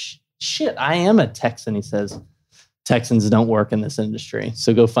 "Well, shit, I am a Texan." He says, "Texans don't work in this industry,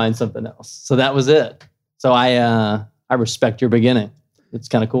 so go find something else." So that was it. So I respect your beginning. It's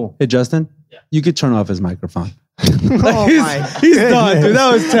kind of cool. Hey, Justin, Yeah. you could turn off his microphone. Oh my He's done, dude.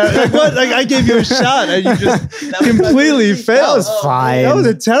 That was terrible. Like, what? Like, I gave you a shot and you just completely failed. That was fine. That was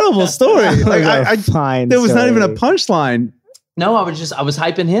a terrible story. Like, I fine. there was not even a story. punchline. No, I was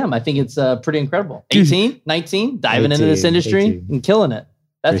hyping him. I think it's pretty incredible. Dude. 18, 19, diving into this 18, industry 18. and killing it.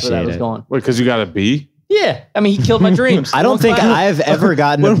 That's where I Appreciate was it. going. Wait, because you got a B? Yeah. I mean, he killed my dreams. I don't think One class- I've ever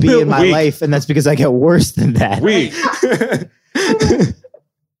gotten a When B we- in my we- life, and that's because I get worse than that. Weak.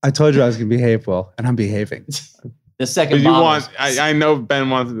 I told you I was going to behave well, and I'm behaving. The second But you bomb want? was- I know Ben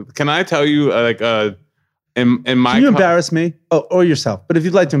wants. Can I tell you in my Can you co- embarrass me? Oh, or yourself. But if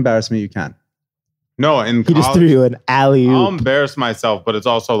you'd like to embarrass me, you can. No, in He just college, threw you an alley I'll oop. embarrass myself, but it's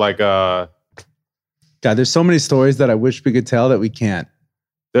also like God, there's so many stories that I wish we could tell that we can't.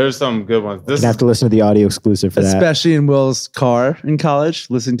 there's some good ones. You This have to listen to the audio exclusive for that. Especially in Will's car in college,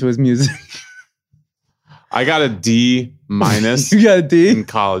 listening to his music. I got a D minus You got a D? in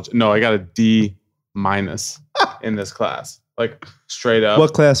college. No, I got a D minus in this class. Like straight up.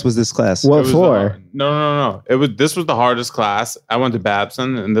 What class was this class? It What was for? No. This was the hardest class. I went to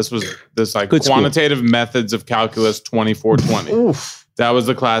Babson, and this was this like Good school. quantitative methods of calculus 2420. Oof. That was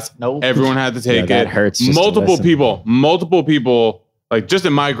the class. Nope. Everyone had to take Yeah, it. that hurts just to multiple listen. people, like just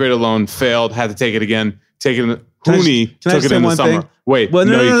in my grade alone, failed. Had to take it again. Take it. Can I Hooney just- can I took just it say in the one summer. thing? Wait, Well,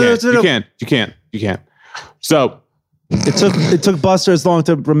 no, you no, can't. no, no. You can't. So It took Buster as long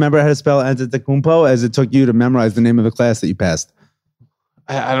to remember how to spell Antetokounmpo as it took you to memorize the name of the class that you passed.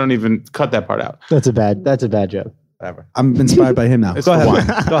 I don't even cut that part out. That's a bad joke. Whatever. I'm inspired by him now. It's Go the ahead.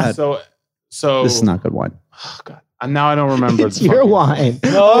 wine. Go ahead. So This is not good wine. Oh God. And now I don't remember. It's the your fucking- wine.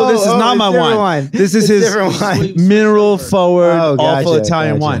 No, this is not it's my different wine. This is It's his different wine. mineral forward, Oh, gotcha, awful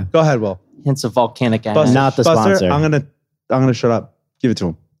Italian gotcha. wine. Go ahead, Will. hints of volcanic Buster, acid. Not the Buster, sponsor. I'm gonna shut up. Give it to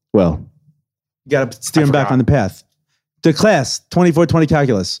him. Well, You gotta steer I him back forgot. on the path. The class, 2420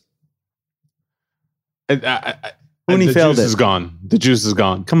 calculus. Hooney the failed juice it. is gone. The juice is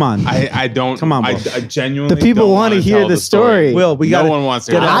gone. Come on. I don't. Come on, I, bro. I genuinely. The people don't wanna wanna hear tell the story. Will, we got No one wants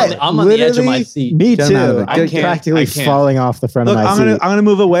to. Get hear out. it. I'm on the edge of literally, my seat. Me Get him out of too. it. I'm Get- practically I can't. falling off the front Look, of my I'm seat. gonna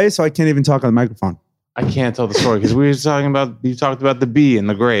move away so I can't even talk on the microphone. I can't tell the story because we were talking about. You talked about the B and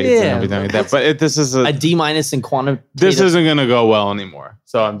the grades and Yeah, everything like that. that's- But this is A D minus in quantitative. this isn't gonna go well anymore.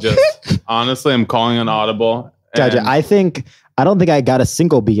 So I'm just honestly, I'm calling an audible. Gotcha. and- I don't think I got a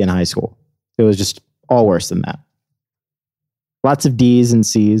single B in high school. It was just all worse than that. Lots of D's and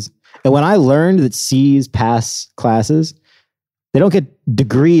C's. And when I learned that C's pass classes, they don't get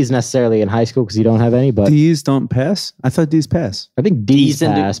degrees necessarily in high school because you don't have any, but D's don't pass? I thought D's pass. I think D's D's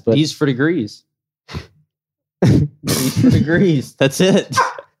and pass, but D's for degrees. D's for degrees. That's it.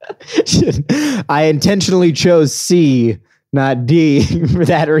 I intentionally chose C not D for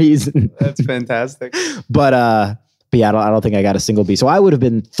that reason. That's fantastic. But yeah, I don't think I got a single B. So I would have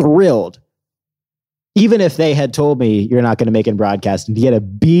been thrilled, even if they had told me you're not going to make it in broadcasting, to get a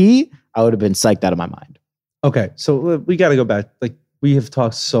B. I would have been psyched out of my mind. Okay, so we got to go back. Like we have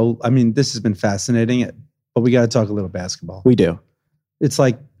talked this has been fascinating, but we got to talk a little basketball. We do. It's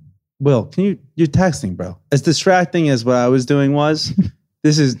like, Will, you're texting, bro. As distracting as what I was doing was,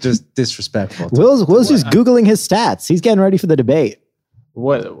 this is just disrespectful. Will's just Googling his stats. He's getting ready for the debate.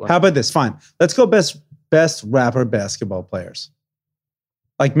 What? How about this? Fine. Let's go best rapper basketball players.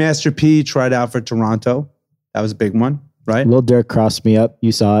 Like Master P tried out for Toronto. That was a big one, right? Lil Durk crossed me up.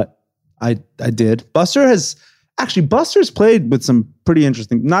 You saw it. I did. Buster's played with some pretty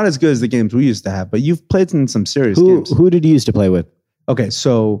interesting, not as good as the games we used to have, but you've played in some serious games. Who did you used to play with? Okay,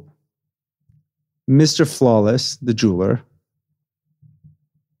 so Mr. Flawless, the jeweler,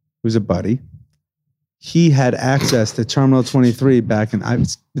 who's a buddy, he had access to Terminal 23 back in,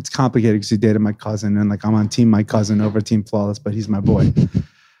 it's complicated because he dated my cousin, and like I'm on Team My Cousin over Team Flawless, but he's my boy.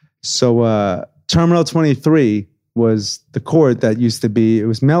 So Terminal 23 was the court that used to be, it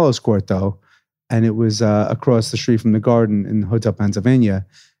was Mello's court though, and it was across the street from the Garden in Hotel Pennsylvania.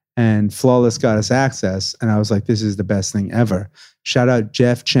 And Flawless got us access, and I was like, this is the best thing ever. Shout out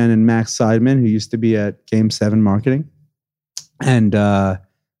Jeff Chen and Max Seidman, who used to be at Game 7 Marketing. And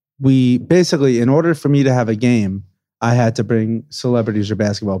we basically, in order for me to have a game, I had to bring celebrities or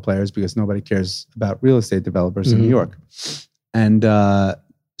basketball players because nobody cares about real estate developers in New York. And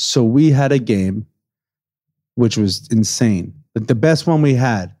so we had a game, which was insane. But the best one we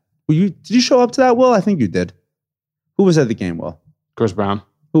had. Did you show up to that, Will? I think you did. Who was at the game, Will? Chris Brown.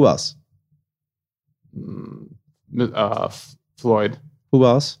 Who else? Floyd. Who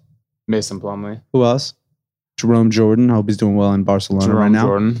else? Mason Plumlee. Who else? Jerome Jordan. I hope he's doing well in Barcelona right now.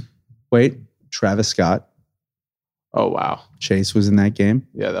 Jordan. Wait, Travis Scott. Oh, wow. Chase was in that game.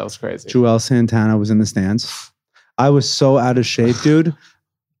 Yeah, that was crazy. Joel Santana was in the stands. I was so out of shape, dude.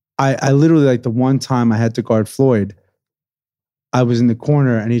 I literally, like the one time I had to guard Floyd, I was in the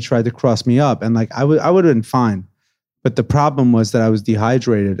corner and he tried to cross me up, and like I would have been fine. But the problem was that I was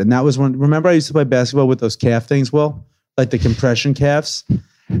dehydrated. And that was when, remember I used to play basketball with those calf things, Will? Like the compression calves.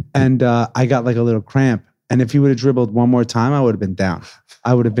 And I got like a little cramp. And if he would have dribbled one more time, I would have been down.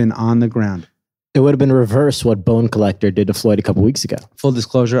 I would have been on the ground. It would have been reverse what Bone Collector did to Floyd a couple weeks ago. Full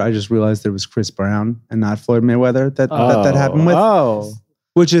disclosure, I just realized it was Chris Brown and not Floyd Mayweather that happened with. Oh.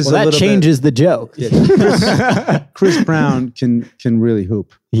 Which is that changes the joke. Chris Brown can really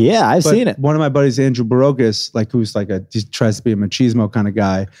hoop. Yeah, I've seen it. One of my buddies, Andrew Barocas, like who's like he tries to be a machismo kind of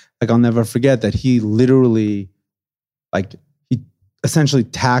guy. Like I'll never forget that he literally, like he essentially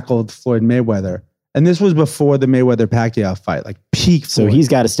tackled Floyd Mayweather, and this was before the Mayweather-Pacquiao fight, like peak. So Floyd. He's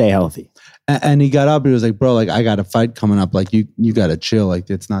got to stay healthy. And he got up. He was like, "Bro, like I got a fight coming up. Like you got to chill. Like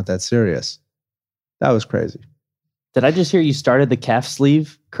it's not that serious." That was crazy. Did I just hear you started the calf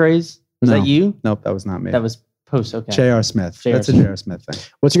sleeve craze? Was No. that you? Nope, that was not me. That was post. Okay. J.R. Smith. J.R. That's a J.R. Smith thing.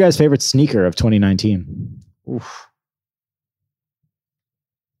 What's your guys' favorite sneaker of 2019? Oof.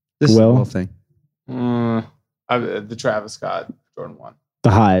 This is Will? the whole thing. The Travis Scott Jordan 1.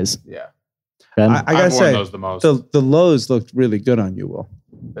 The highs. Yeah. Ben? I gotta I've worn say, those the most. the lows looked really good on you, Will.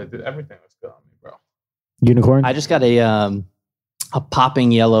 Everything was good on me, bro. Unicorn? I just got a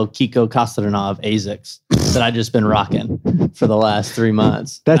popping yellow Kiko Kostanov ASICS that I've just been rocking for the last 3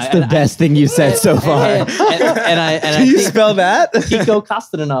 months. That's the best thing you said so far. And I Can you spell that? Kiko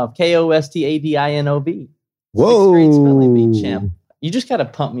Kostanov, Kostadinov. Whoa. 6th grade spelling bee champ. You just got to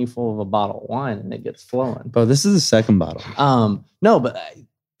pump me full of a bottle of wine and it gets flowing. Bro, this is the second bottle. No, but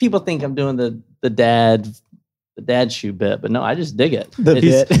people think I'm doing the dad shoe bit, but no, I just dig it.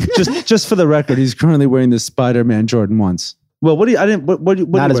 just for the record, he's currently wearing the Spider-Man Jordan 1s. Well, what do you?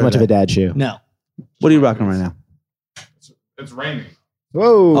 Not as much of a dad shoe. No. What are you rocking right now? It's raining.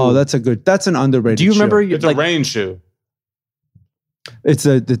 Whoa. Oh, that's an underrated. Do you remember? shoe. It's a rain shoe. It's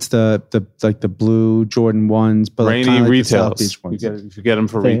the blue Jordan 1s, but like, Rainy kinda like the retail. South Beach ones. You get them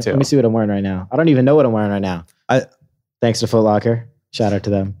for Thing. retail. Let me see what I'm wearing right now. I don't even know what I'm wearing right now. Thanks to Foot Locker. Shout out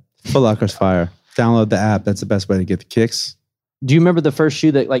to them. Foot Locker's fire. Download the app. That's the best way to get the kicks. Do you remember the first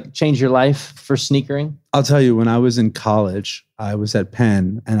shoe that like changed your life for sneakering? I'll tell you, when I was in college, I was at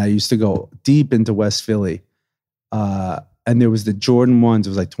Penn and I used to go deep into West Philly. And there was the Jordan 1s. It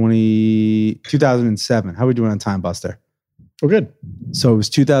was like 2007. How are we doing on time, Buster? We're good. So it was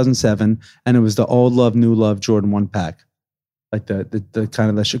 2007 and it was the old love, new love Jordan 1 pack. Like the kind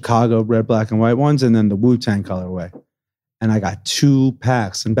of the Chicago red, black, and white ones, and then the Wu-Tang colorway. And I got 2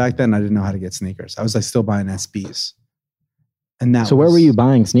 packs. And back then I didn't know how to get sneakers. I was like still buying SBs. And that So where were you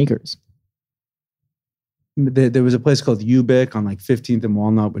buying sneakers? there was a place called Ubik on like 15th and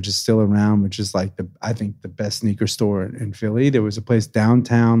Walnut, which is still around, which is like I think the best sneaker store in Philly. There was a place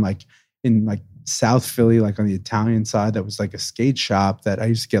downtown, like in like South Philly, like on the Italian side, that was like a skate shop that I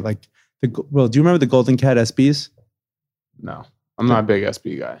used to get like well, do you remember the Golden Cat SBs? No, I'm not a big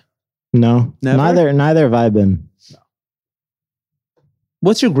SB guy. No, Never? neither have I been.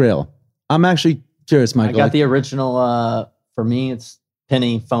 What's your grail? I'm actually curious, Michael. I got the original. For me, it's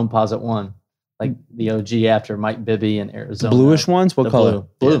Penny Foam Posit 1. Like the OG after Mike Bibby in Arizona. Bluish ones? What The color?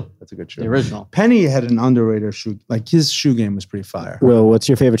 Blue. Yeah, that's a good shoe. The original. Penny had an underrated shoe. Like his shoe game was pretty fire. Will, what's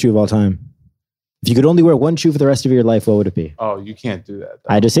your favorite shoe of all time? If you could only wear one shoe for the rest of your life, what would it be? Oh, you can't do that.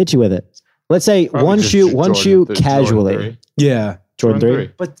 I just hit you with it. Let's say Probably one just shoe Jordan casually. 3. Yeah. Jordan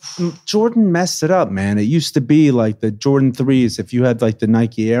 3? But Jordan messed it up, man. It used to be like the Jordan 3s. If you had like the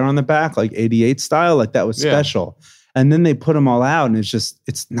Nike Air on the back, like 88 style, like that was special. And then they put them all out and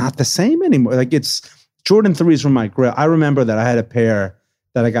it's not the same anymore. Like Jordan 3s from my grail. I remember that I had a pair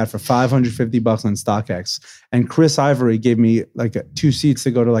that I got for $550 on StockX. And Chris Ivory gave me like 2 seats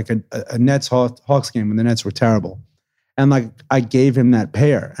to go to like a Nets Hawks game when the Nets were terrible. And like I gave him that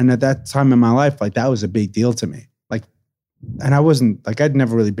pair. And at that time in my life, like that was a big deal to me. Like, and I wasn't like, I'd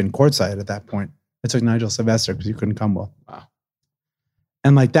never really been courtside at that point. I took Nigel Sylvester because he couldn't come well. Wow.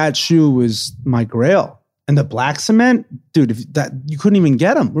 And like that shoe was my grail. And the black cement, dude, you couldn't even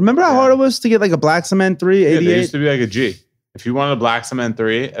get them. Remember how hard it was to get like a black cement 3, 88? They used to be like a G. If you wanted a black cement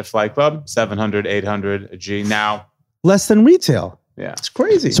 3 at Flight Club, 700, 800 a G. Now, less than retail. yeah. It's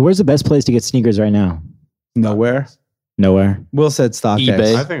crazy. So where's the best place to get sneakers right now? Nowhere. Nowhere. Will said StockX.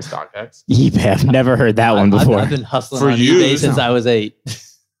 eBay. I think StockX. eBay. I've never heard that one before. I've been hustling For on you, eBay since I was 8.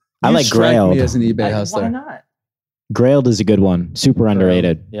 I You like strike Grailed. me as an eBay Why hustler. not? Grailed is a good one. Super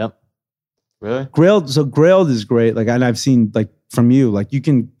underrated. Yep. Really? Grailed is great. Like, and I've seen like from you, like you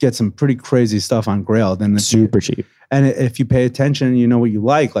can get some pretty crazy stuff on Grailed, and Super cheap. And if you pay attention, and you know what you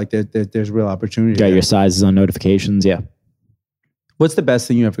like there's real opportunity. Got there. your sizes on notifications. Yeah. What's the best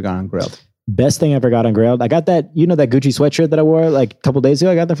thing you ever got on Grailed? Best thing I ever got on Grailed. I got that, that Gucci sweatshirt that I wore like a couple days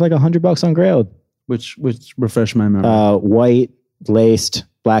ago. I got that for like $100 on Grailed. Which refresh my memory. White, laced,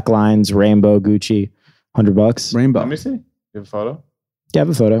 black lines, rainbow Gucci, $100. Rainbow. Let me see. You have a photo? Yeah, I have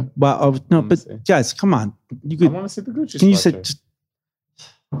a photo. Well, no, Let me but see. guys, come on. You I could. want to see the Gucci Can you say? sweatshirt. Just,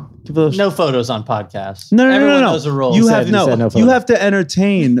 give those. No photos on podcasts. No. Everyone knows the rules. You said- have you said no You photo. have to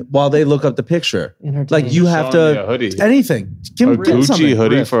entertain while they look up the picture. Like you have Showing me a to hoodie. anything. Give A give Gucci something.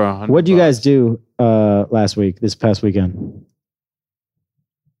 hoodie for $100. What do you guys do this past weekend?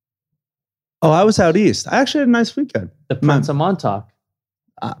 Oh, I was out east. I actually had a nice weekend. The Prince of Montauk.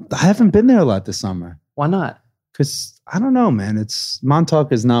 I haven't been there a lot this summer Why not? because I don't know, man.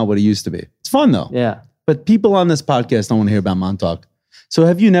 Montauk is not what it used to be. It's fun though. Yeah. But people on this podcast don't want to hear about Montauk. So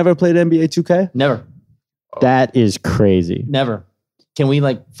have you never played NBA 2K? Never. That is crazy. Never. Can we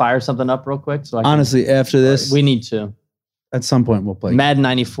like fire something up real quick? So I can, Honestly, after this, we need to. at some point we'll play. Madden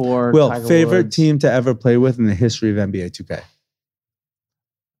 94. Will, Tiger favorite Woods. team to ever play with in the history of NBA 2K?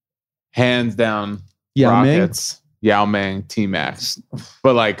 Hands down. Yao Ming? Rockets, Yao Ming, T-Max.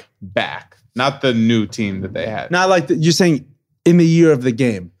 But like back. Not the new team that they had. Not like you're saying in the year of the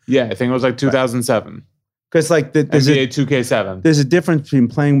game. Yeah, I think it was like 2007. Because like there's NBA a 2K7. there's a difference between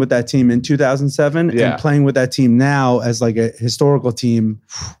playing with that team in 2007 Yeah. and playing with that team now as like a historical team.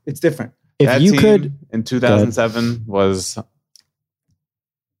 It's different. If That you team could, in 2007 was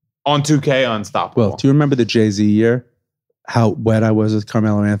on 2K unstoppable. Well, do you remember the Jay-Z year? How wet I was with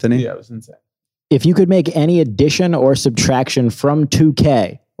Carmelo Anthony? Yeah, it was insane. if you could make any addition or subtraction from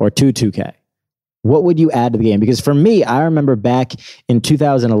 2K or to 2K, what would you add to the game? Because for me, I remember back in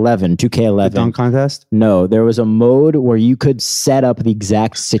 2011, 2K11. The dunk contest? No, there was a mode where you could set up the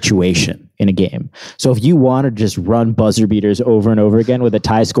exact situation in a game. So if you wanted to just run buzzer beaters over and over again with a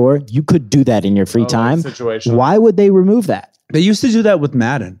tie score, you could do that in your free time. Situation. Why would they remove that? They used to do that with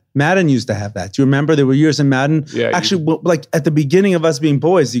Madden. Madden used to have that. Do you remember there were years in Madden? Yeah, Actually, like at the beginning of us being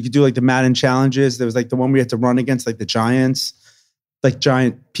boys, you could do like the Madden challenges. There was like the one we had to run against like the Giants, like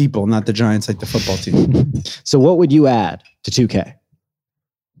giant people, not the Giants, like the football team. So what would you add to 2K?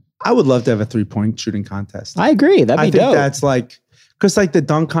 I would love to have a 3-point shooting contest. I agree. That'd be I think dope. that's like, because like the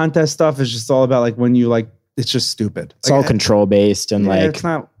dunk contest stuff is just all about like when you like, it's just stupid. It's all control based and like, it's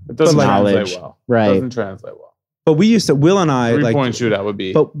not. It doesn't but, like, translate knowledge. well. Right. It doesn't translate well. But we used to, Will and I, 3-point shootout would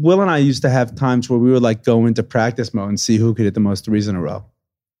be. But Will and I used to have times where we would like go into practice mode and see who could hit the most threes in a row.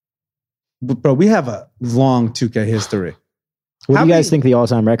 But, bro, we have a long 2K history. what How do you guys many- think the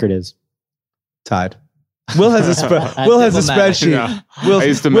all-time record is? Tied. Will has a spread. Will has a Diplomatic. spreadsheet. Yeah. Will, I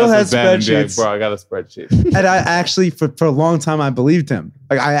used to Will mess has with Ben and be like, spreadsheets. bro, I got a spreadsheet. And I actually, for a long time, I believed him.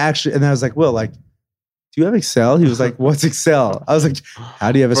 Like I actually, and I was like, Will, like, do you have Excel? He was like, what's Excel? I was like,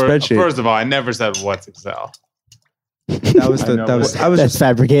 how do you have a spreadsheet? First of all, I never said what's Excel. That's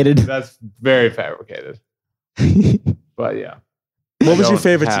fabricated. That's very fabricated. But yeah. What was your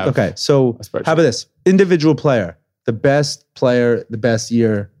favorite? Okay, so how about this? Individual player, the best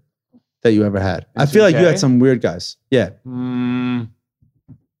year that you ever had. I feel like you had some weird guys. Yeah. Do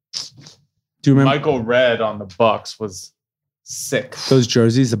you remember? Michael Redd on the Bucks was sick. Those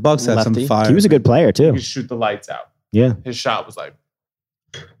jerseys, the Bucks had some fire. He was a good player too. He could shoot the lights out. Yeah. His shot was like.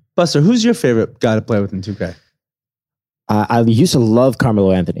 Buster, who's your favorite guy to play with in 2K? I used to love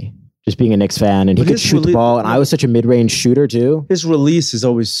Carmelo Anthony, just being a Knicks fan, and he could shoot the ball, and I was such a mid-range shooter too. His release is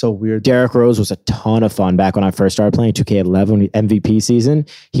always so weird. Derrick Rose was a ton of fun back when I first started playing 2K11 MVP season.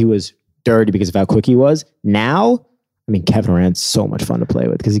 He was dirty because of how quick he was. Now, I mean, Kevin Durant's so much fun to play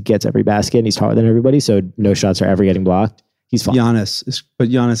with because he gets every basket and he's taller than everybody, so no shots are ever getting blocked. He's fun. But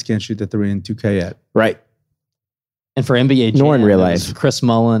Giannis can't shoot the 3 in 2K yet. Right. And for NBA, nor in real life, Chris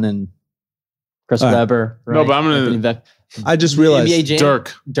Mullen and Chris Webber. Right? No, but I'm gonna. I just realized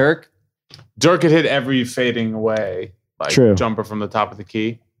Dirk could hit every fading away jumper from the top of the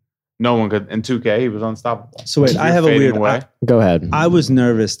key. No one could. In 2K, he was unstoppable. So wait, I have a weird. Go ahead. I was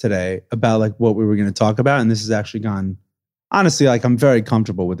nervous today about like what we were going to talk about, and this has actually gone. Honestly, like I'm very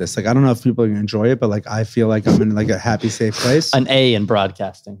comfortable with this. Like I don't know if people are going to enjoy it, but like I feel like I'm in like a happy, safe place. An A in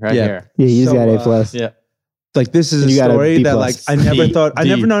broadcasting, right here. Yeah, he's got A+. Yeah. Like this is a story that like I never thought I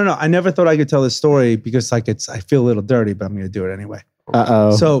never thought I could tell this story because like I feel a little dirty, but I'm going to do it anyway.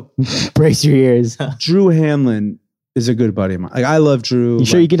 So brace your ears. Drew Hanlon is a good buddy of mine. Like I love Drew. You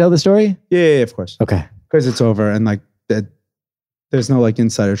sure you can tell the story? Yeah, of course. Okay. Because it's over and like that there's no like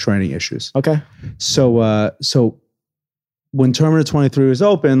insider training issues. Okay. So when Terminator 23 was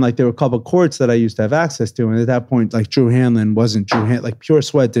open, like there were a couple of courts that I used to have access to, and at that point, like Drew Hanlon wasn't Drew Hanlon. Like Pure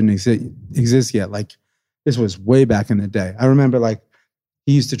Sweat didn't exist yet. Like this was way back in the day. I remember like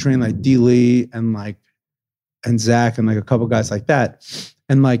he used to train like D. Lee and Zach and like a couple guys like that.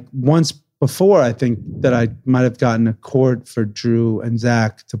 And like once before, I think that I might have gotten a court for Drew and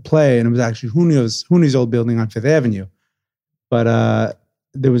Zach to play, and it was actually Hooney's old building on Fifth Avenue. But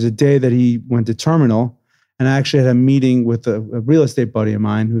there was a day that he went to Terminal, and I actually had a meeting with a real estate buddy of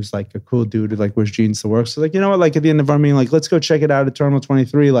mine who's like a cool dude who like wears jeans to work. So like, you know what, like at the end of our meeting, like let's go check it out at Terminal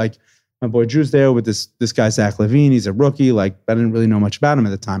 23. Like my boy Drew's there with this guy, Zach Levine. He's a rookie. Like I didn't really know much about him at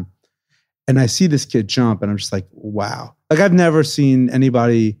the time. And I see this kid jump and I'm just like, wow. Like I've never seen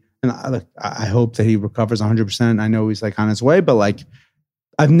anybody, and I hope that he recovers 100%. I know he's like on his way, but like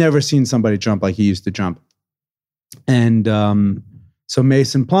I've never seen somebody jump like he used to jump. And so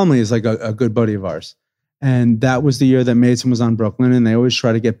Mason Plumlee is like a good buddy of ours. And that was the year that Mason was on Brooklyn, and they always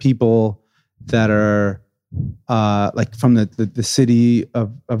try to get people that are like from the city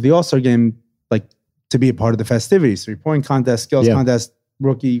of the All-Star game, like to be a part of the festivities, 3-point contest, skills contest,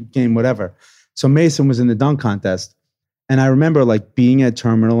 rookie game, whatever. So Mason was in the dunk contest. And I remember like being at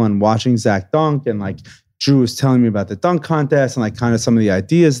Terminal and watching Zach dunk, and like Drew was telling me about the dunk contest and like kind of some of the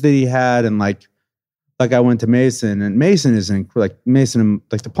ideas that he had. And like I went to Mason, and Mason is like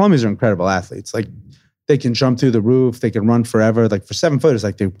the Plumlees are incredible athletes. Like they can jump through the roof, they can run forever. Like for 7 footers,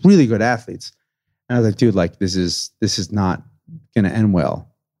 like they're really good athletes. And I was like, dude, like this is not gonna end well.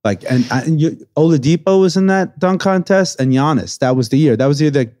 Like and Oladipo was in that dunk contest, and Giannis. That was the year. That was the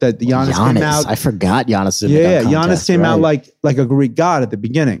year that Giannis came out. I forgot Giannis. Yeah, Giannis came out like a Greek god at the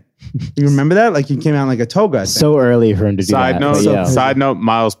beginning. You remember that? Like he came out like a toga. So early for him to do that. Side note,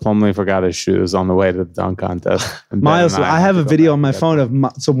 Miles Plumlee forgot his shoes on the way to the dunk contest. Miles, I have a video on my phone of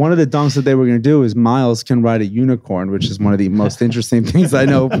so one of the dunks that they were going to do is Miles can ride a unicorn, which is one of the most interesting things I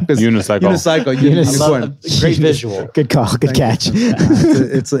know. Because unicorn. Great visual. Good call. Good catch.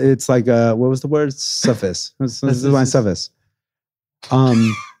 It's like what was the word? Suffice. This is my suffice. So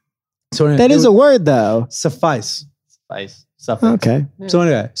anyway, that is a word though. Suffice. Suffix. Okay. Yeah. So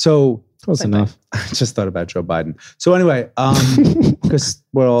anyway, close enough. I just thought about Joe Biden. So anyway, because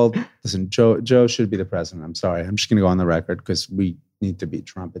listen, Joe should be the president. I'm sorry. I'm just going to go on the record because we need to beat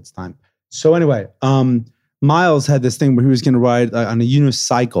Trump. It's time. So anyway, Miles had this thing where he was going to ride on a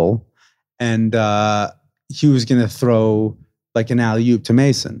unicycle, and he was going to throw like an alley-oop to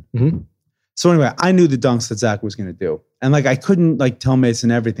Mason. Mm-hmm. So anyway, I knew the dunks that Zach was going to do. And like I couldn't like tell Mason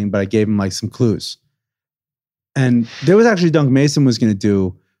everything, but I gave him like some clues. And there was actually a dunk Mason was going to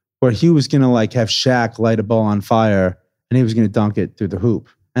do where he was going to like have Shaq light a ball on fire, and he was going to dunk it through the hoop.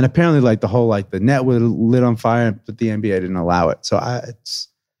 And apparently like the whole like the net was lit on fire, but the NBA didn't allow it. So it's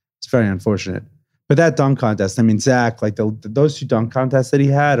very unfortunate. But that dunk contest, I mean, Zach, like those 2 dunk contests that he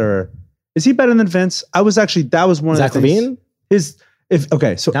had, is he better than Vince? That was one Zach of the things. Levine?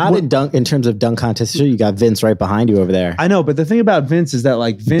 So Not in terms of dunk contest. You got Vince right behind you over there. I know, but the thing about Vince is that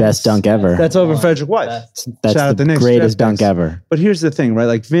like Vince Best dunk ever. That's over Frederick White. That's Shout out the the Knicks, greatest Jeff dunk Bezos. ever. But here's the thing, right?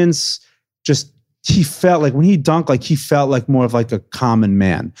 Like Vince he felt like when he dunked, like he felt like more of like a common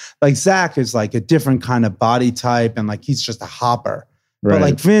man. Like Zach is like a different kind of body type and like he's just a hopper. Right. But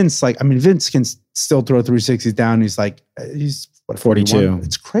like Vince, Vince can still throw 360s down. He's like, he's what, 42. 41?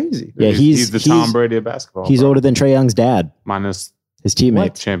 It's crazy. Yeah, he's the Tom Brady of basketball. He's bro. older than Trae Young's dad, Minus his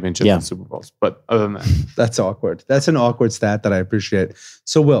teammate. championships Yeah. and Super Bowls. But other than that, That's awkward. That's an awkward stat that I appreciate.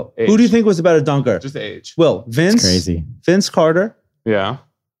 So Will, Age. who do you think was a better dunker? just age. Will, Vince, It's crazy. Vince Carter, Yeah.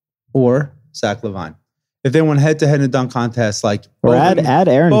 or Zach LaVine? If they went head to head in a dunk contest, like Or both of them- add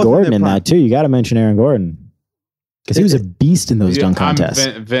Aaron both Gordon in prime. that too. You got to mention Aaron Gordon because he was a beast in those Yeah, dunk contests.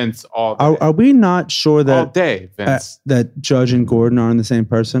 I'm Vince all day. Are we not sure all that day, Vince. that Judge and Gordon are in the same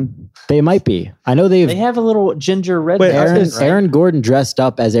person? They might be. I know They have a little ginger red. Wait, hair, Aaron Gordon dressed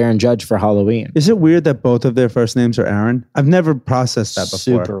up as Aaron Judge for Halloween. Is it weird that both of their first names are Aaron? I've never processed that before.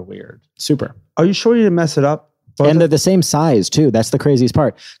 Super weird. Super. Are you sure you didn't mess it up? Both And of- they're the same size too. That's the craziest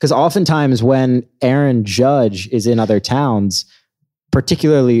part. Because oftentimes when Aaron Judge is in other towns,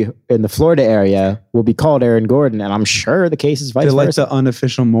 particularly in the Florida area, will be called Aaron Gordon. And I'm sure the case is vice they're like versa. the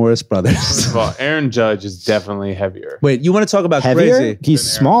unofficial Morris First brothers. of all, Aaron Judge is definitely heavier. Wait, you want to talk about Heavier? crazy? He's than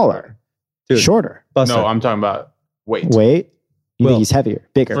Aaron smaller, Dude. shorter. Buster. No, I'm talking about weight. Wait, you Will. think he's heavier,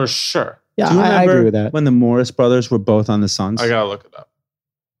 bigger? For sure. Yeah, Do you I remember agree with that. when the Morris brothers were both on the Suns? I gotta look it up.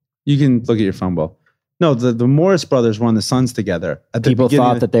 You can look at your phone, Will. No, the Morris brothers were on the Suns together. At the People beginning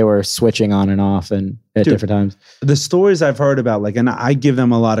thought of- that they were switching on and off and at Dude. different times. the stories I've heard about, like, and I give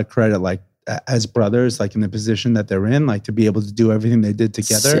them a lot of credit, like as brothers, like in the position that they're in, like to be able to do everything they did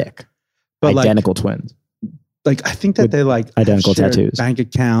together. Sick. But Identical twins. like I think that With they like have identical shared tattoos. bank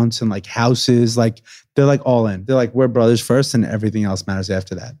accounts and like houses. Like they're like all in. They're like, we're brothers first, and everything else matters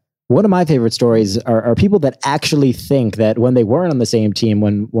after that. One of my favorite stories are people that actually think that when they weren't on the same team,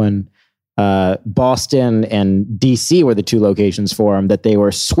 when Boston and DC were the two locations for them, that they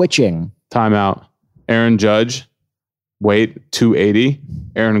were switching. Timeout. Aaron Judge, weight 280.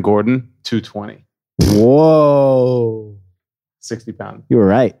 Aaron Gordon, 220. Whoa. 60 pound. You were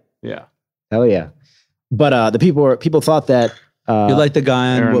right. Yeah. Hell yeah. But the people thought that You're like the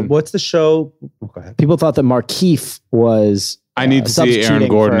guy on Aaron- what's the show? Oh, go ahead. people thought that Markeef was I need to see Aaron substituting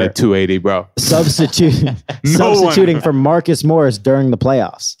Gordon for- at 280, bro. substituting one. for Marcus Morris during the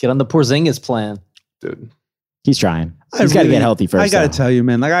playoffs. Get on the Porzingis plan. Dude. He's trying. I He's got to really- get healthy first. I got to though. tell you,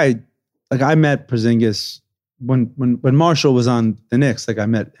 man. I met Porzingis when Marshall was on the Knicks. Like I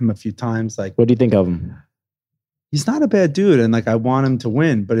met him a few times. Like What do you think of him? he's not a bad dude, and like I want him to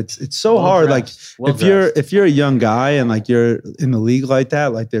win, but it's so hard. Like Well if you're a young guy and like you're in the league like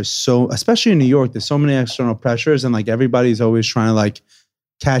that, like there's so, especially in New York, there's so many external pressures, and like everybody's always trying to like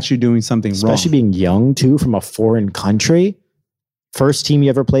catch you doing something Especially wrong. being young too, from a foreign country. First team you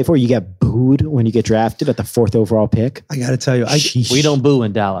ever play for, you get booed when you get drafted at the 4th overall pick. I got to tell you, we don't boo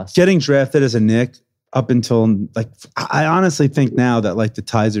in Dallas. getting drafted as a Knick up until like I honestly think now that like the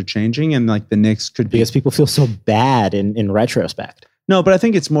tides are changing and like the Knicks could be because people feel so bad in retrospect. no, but I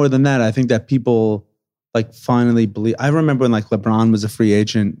think it's more than that. I think that people like finally believe. I remember when like LeBron was a free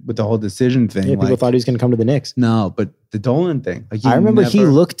agent with the whole decision thing. Yeah, people like, thought he was going to come to the Knicks. no, but the Dolan thing. Like I remember he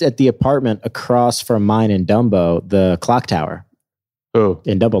never- looked at the apartment across from mine in Dumbo, the clock tower Oh,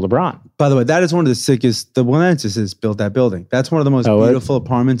 in Dumbo, LeBron. By the way, that is one of the sickest. The one that just built that building. That's one of the most Oh, beautiful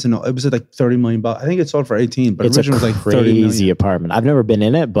apartments, and it was at like $30 million. I think it sold for 18, but It's a originally was like 30 crazy million. apartment. I've never been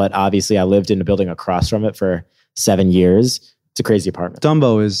in it, but obviously I lived in a building across from it for 7 years. It's a crazy apartment.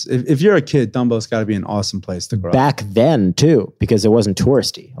 Dumbo is. If you're a kid, Dumbo's got to be an awesome place to grow up. Back then too, because it wasn't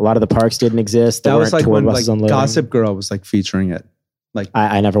touristy. A lot of the parks didn't exist. There That was weren't like tour when like buses unloading. Gossip Girl was like featuring it. Like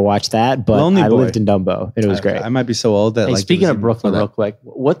I never watched that, but Lonely I Boy. lived in Dumbo. And it was great. I might be so old that Hey, like. it speaking was of even Brooklyn, before real that. quick,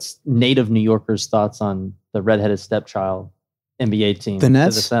 what's native New Yorkers' thoughts on the redheaded stepchild NBA team The to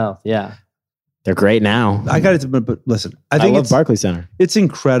Nets? the South? Yeah, They're great now. I got it, but listen, I I think love it's Barclays Center. it's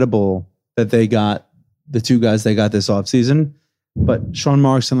incredible that they got the two guys they got this offseason. But Sean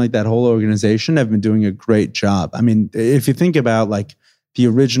Marks and like that whole organization have been doing a great job. I mean, if you think about like the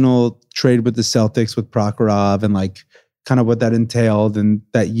original trade with the Celtics with Prokhorov and like kind of what that entailed in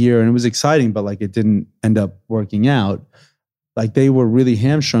that year, and it was exciting, but like it didn't end up working out. Like they were really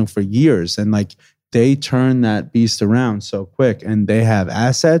hamstrung for years, and like they turned that beast around so quick. And they have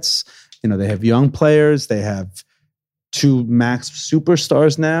assets. You know, they have young players. They have 2 max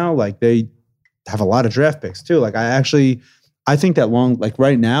superstars now. Like they have a lot of draft picks too. Like I think that like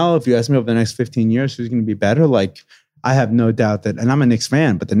right now, if you ask me over the next 15 years, who's going to be better? Like I have no doubt that, and I'm a Knicks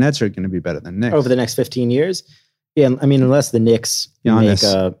fan, but the Nets are going to be better than Knicks. Over the next 15 years, Yeah, I mean, unless the Knicks Giannis. make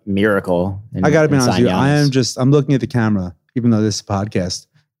a miracle. And, I got to be and honest sign with you. Giannis. I'm looking at the camera, even though this is a podcast.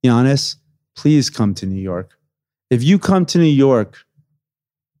 Giannis, please come to New York. If you come to New York,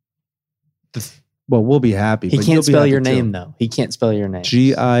 well, we'll be happy. He but can't you'll be spell happy your too. name, though. He can't spell your name.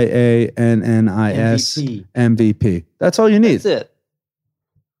 GIANNIS MVP. MVP. That's all you need. That's it.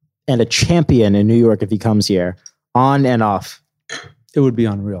 And a champion in New York if he comes here, on and off. It would be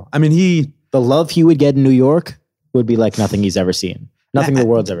unreal. I mean, The love he would get in New York would be like nothing he's ever seen. Nothing the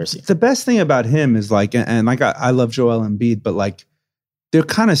world's ever seen. the best thing about him is like, and like I love Joel Embiid, but like they're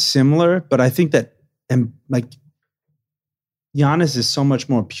kind of similar. But I think that and like Giannis is so much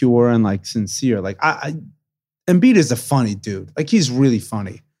more pure and like sincere. Like Embiid is a funny dude. Like he's really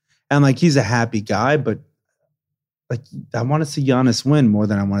funny, and like he's a happy guy. But like I want to see Giannis win more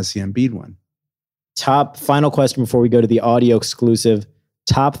than I want to see Embiid win. Final question before we go to the audio exclusive.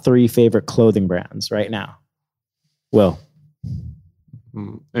 Top 3 favorite clothing brands right now. Will.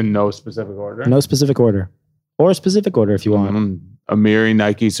 In no specific order. No specific order. Or a specific order if you want. Amiri,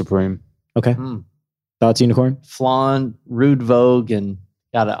 Nike, Supreme. Okay. Thoughts, Unicorn? Flan, Rude Vogue, and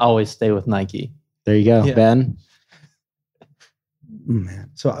gotta always stay with Nike. There you go. Yeah. Ben? Man.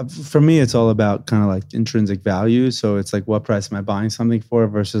 So for me, it's all about kind of like intrinsic value. So it's like, what price am I buying something for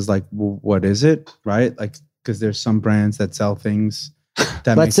versus like, what is it? Right? Like, because there's some brands that sell things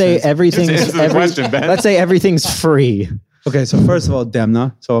that Let's say sense. everything's Answer the question, Ben. let's say everything's free. Okay, so first of all,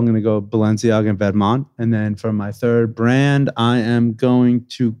 Demna. So I'm going to go Balenciaga and Vedmont. And then for my third brand, I am going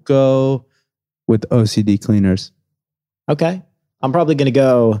to go with OCD cleaners. Okay. I'm probably going to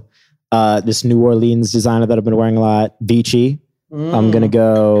go this New Orleans designer that I've been wearing a lot, Vici. I'm going to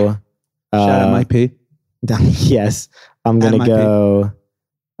go... Shout out Mike P. Yes. I'm going to Mike go...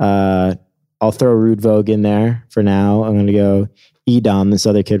 I'll throw Rude Vogue in there for now. I'm going to go Edom, this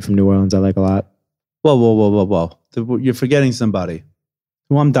other kid from New Orleans I like a lot. Whoa. You're forgetting somebody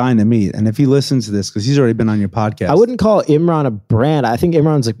who I'm dying to meet. And if he listens to this, because he's already been on your podcast. I wouldn't call Imran a brand. I think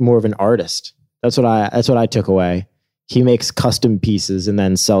Imran's like more of an artist. That's what I took away. He makes custom pieces and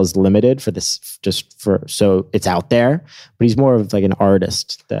then sells limited for this, so it's out there. But he's more of like an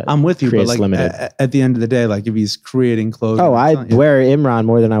artist that I'm with you, but creates like limited. at the end of the day, like if he's creating clothing. Oh, I wear Imran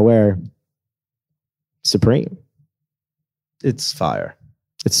more than I wear Supreme. It's fire.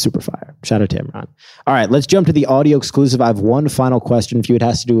 It's super fire. Shout out to Imran. All right, let's jump to the audio exclusive. I have one final question for you. It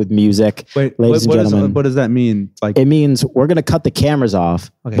has to do with music. Wait, ladies and gentlemen. what does that mean? Like, It means we're going to cut the cameras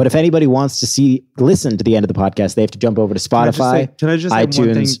off. Okay. But if anybody wants to listen to the end of the podcast, they have to jump over to Spotify, can I just say one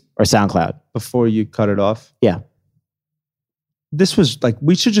thing iTunes, or SoundCloud. before you cut it off? Yeah. This was like,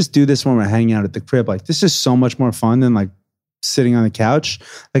 we should just do this when we're hanging out at the crib. Like, this is so much more fun than like sitting on the couch.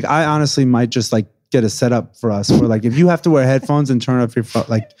 Like, I honestly might just like get a setup for us where like, if you have to wear headphones and turn off your phone,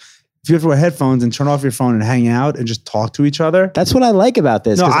 like if you have to wear headphones and turn off your phone and hang out and just talk to each other. That's what I like about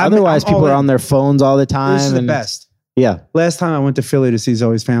this. No, Because I'm otherwise people all are in. on their phones all the time. This is the and- best. Yeah. Last time I went to Philly to see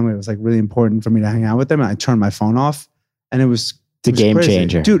Zoe's family, it was like really important for me to hang out with them. And I turned my phone off and it was It's a game crazy.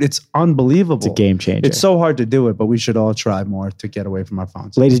 changer. Dude, it's unbelievable. It's a game changer. It's so hard to do it, but we should all try more to get away from our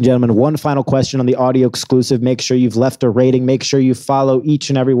phones. Ladies and gentlemen, one final question on the audio exclusive. Make sure you've left a rating. Make sure you follow each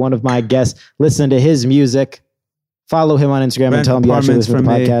and every one of my guests. Listen to his music. Follow him on Instagram and Rent tell him you actually apartments listen to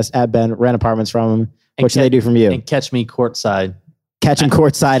the from me. podcast. At Ben, rent apartments from him. And What should they do from you? And catch me courtside. Catch him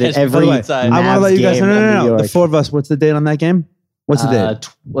courtside at Catch me every courtside. I want to let you guys Mavs game know. in New No. York. The four of us, what's the date on that game? What's the date?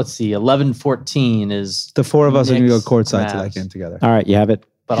 Let's see. 11-14 is. The four of us are going to go Knicks, courtside to that Mavs. game together. All right, you have it.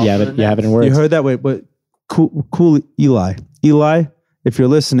 But You I'll have do it. the You have it in next. words. You heard that? Wait, but cool Eli. Eli, if you're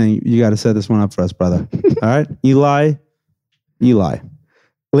listening, you got to set this one up for us, brother. All right? Eli.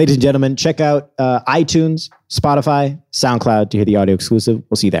 Ladies and gentlemen, check out iTunes, Spotify, SoundCloud to hear the audio exclusive.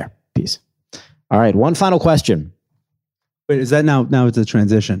 We'll see you there. Peace. All right, one final question. Wait, is that now it's a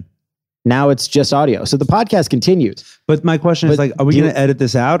transition? Now it's just audio. So the podcast continues. But my question is But like, are we do you- going to edit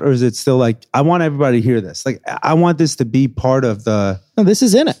this out or is it still like, I want everybody to hear this. Like, I want this to be part of the, No, this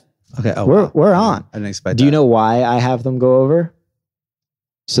is in it. okay. Oh, We're on. I didn't expect Do you that. know why I have them go over?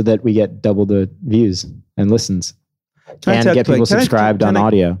 So that we get double the views and listens. Can I And tell- get people can I- subscribed on can I-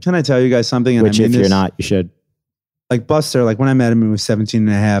 audio. Can I tell you guys something? And Which I mean if you're this, not, you should. like Buster, like when I met him, he was 17 and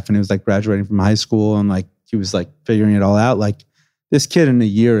a half and he was like graduating from high school and like he was like figuring it all out. Like this kid in a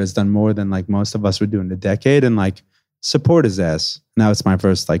year has done more than like most of us would do in a decade and like support his ass. Now it's my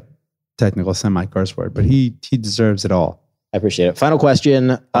first like technical semi curse word, but he deserves it all. I appreciate it. Final question.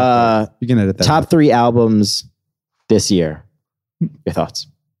 You can edit that. Top 3 albums this year. Your thoughts?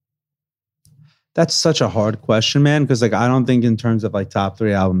 That's such a hard question, man. Cause like, I don't think in terms of like top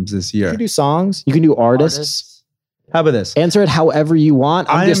 3 albums this You year. can do songs. You can do artists. How about this? Answer it however you want.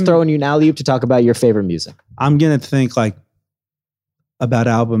 I'm just throwing you an alley-oop to talk about your favorite music. I'm gonna think like about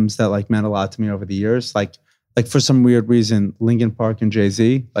albums that like meant a lot to me over the years. Like for some weird reason, Linkin Park and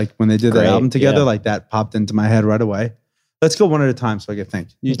Jay-Z, like when they did that album together, like that popped into my head right away. Let's go one at a time so I can think.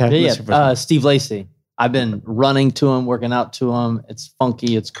 Steve Lacy. I've been running to him, working out to him. It's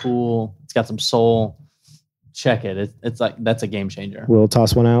funky. It's cool. It's got some soul. Check it. It's like, that's a game changer. We'll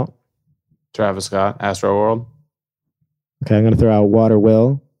toss one out. Travis Scott, Astro World. Okay, I'm going to throw out Water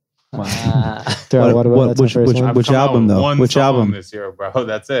Will. Wow. Throw out Water Will. That's my first one. Which album, though? Which album? This year, bro.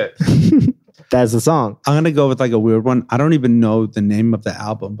 That's it. That's the song. I'm going to go with like a weird one. I don't even know the name of the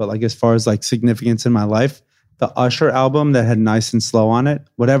album, but like as far as like significance in my life, the Usher album that had Nice and Slow on it,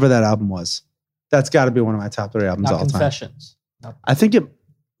 whatever that album was, that's got to be one of my top 3 albums Not all time. Confessions. I think it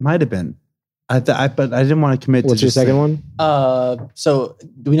might have been. But I didn't want to commit What's to your second one? So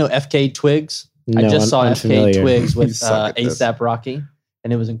do we know FK Twigs? No, I just saw FK unfamiliar. Twigs with suck at this. ASAP Rocky,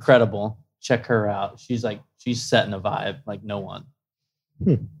 and it was incredible. Check her out. She's setting a vibe like no one.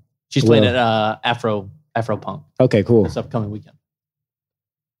 She's playing at Afro Punk Okay, cool. this upcoming weekend.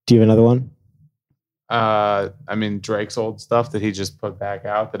 Do you have another one? I mean, Drake's old stuff that he just put back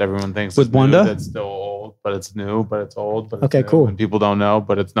out that everyone thinks With is new, Wanda? that's still old, but it's new, but it's old, but it's Okay, new, cool. and people don't know,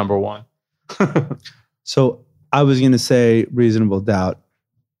 but it's number 1. So I was going to say Reasonable Doubt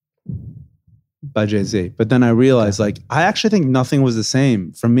by Jay-Z. But then I realized like, I actually think Nothing Was the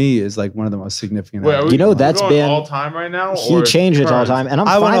Same for me is like one of the most significant. Wait, albums. You know, are we that's going been- all time right now. He or changed it all current? the time, and I'm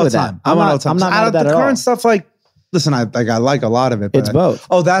I want fine all with that. time. I want all time. I'm not mad at that the at all. current stuff, like, listen, I like a lot of it. But It's both.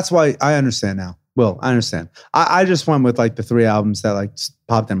 Oh, that's why I understand now. Well, I understand. I just went with like the 3 albums that like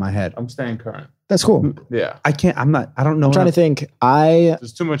popped in my head. I'm staying current. That's cool. Yeah. I don't know. I'm trying to think.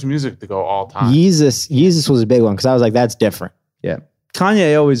 There's too much music to go all time. Yeezus was a big one because I was like, that's different. Yeah.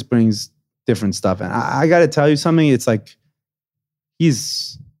 Kanye always brings different stuff. And I got to tell you something. It's like,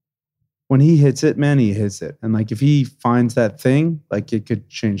 when he hits it, man, he hits it. And like, if he finds that thing, like it could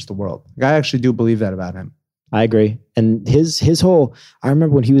change the world. Like, I actually do believe that about him. I agree. And his whole, I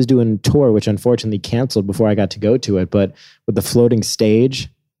remember when he was doing tour, which unfortunately canceled before I got to go to it, but with the floating stage.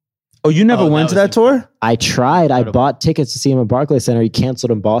 Oh, you never Oh, went that to was that tour? I tried. I Incredible. bought tickets to see him at Barclays Center. He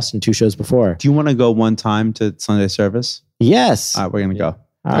canceled in Boston 2 shows before. Do you want to go one time to Sunday service? Yes. All right, we're going to go.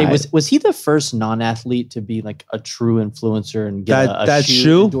 All Hey, right. was he the first non-athlete to be like a true influencer and get a That shoe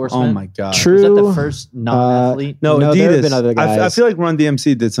shoe? endorsement? Oh my God. True. Was that the first non-athlete? No, No, Adidas. there have been other I guys. feel like Run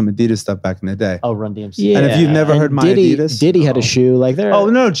DMC did some Adidas stuff back in the day. Oh, Run DMC. Yeah. And if you've never And heard my Diddy, Adidas? Diddy had a shoe like there. Oh,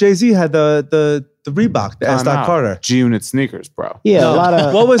 no, Jay-Z had the Reebok, the S. Time out. Carter. G-Unit sneakers, bro. Yeah, No. a lot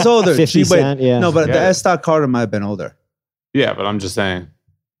of What was older? 50 Cent, yeah. No, but the Yeah. S. Carter might have been older. Yeah, but I'm just saying.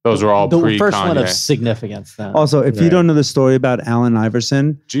 Those are all The pre-Kanye. first one of significance then. Also, if you Right. don't know the story about Allen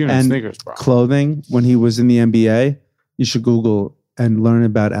Iverson G-Unit and sneakers, bro. clothing when he was in the NBA, you should Google and learn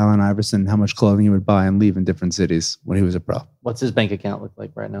about Allen Iverson, how much clothing he would buy and leave in different cities when he was a pro. What's his bank account look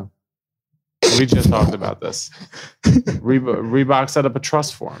like right now? We just talked about this. Reebok set up a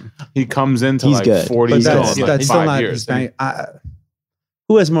trust for him. He comes into He's like good. 40 But mil in like that's still 5 not years. his bank.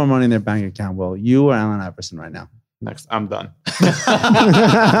 Who has more money in their bank account, Will? You or Allen Iverson right now? Next, I'm done.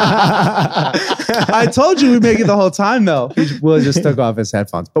 I told you we'd make it the whole time, though. Will just took off his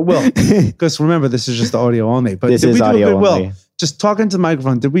headphones. But Will, because remember, this is just audio only. But This did is we do audio a good, only. Will, just talking to the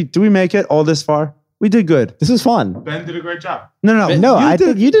microphone. Did we make it all this far? We did good. This was fun. Ben did a great job. No. No, I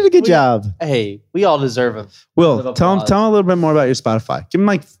think you did a good job. Hey, we all deserve him. Will, tell him a little bit more about your Spotify. Give him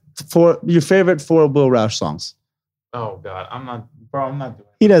like your favorite 4 Will Roush songs. Oh God, I'm not doing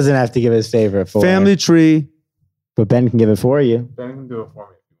He doesn't have to give his favorite 4. Family Tree, But Ben can give it for you. it. Ben can do it for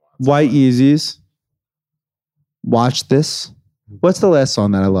me if you want. White Yeezys, Watch This. What's the last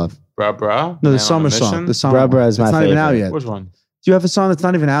song that I love? Bruh. No, Man the on summer a song. Mission? The summer Bruh one. is my It's not even out favorite. yet. Which one? Do you have a song that's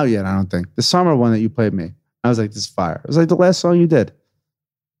not even out yet? I don't think. The summer one that you played me. I was like, this is fire. It was like the last song you did.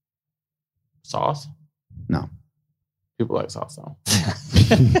 Sauce? No. People like sauce though.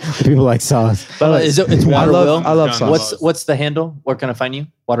 People like sauce. It's I Water Will. love Done. sauce. What's the handle? Where can I find you?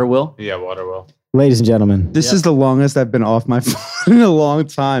 Water Will. Yeah, Water Will. Ladies and gentlemen, This Yeah. is the longest I've been off my phone in a long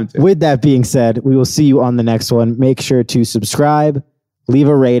time. Dude. with that being said, we will see you on the next one. Make sure to subscribe, leave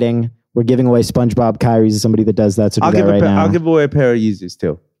a rating. We're giving away SpongeBob Kyrie's to somebody that does that. So do that right now. I'll give away a pair of Yeezys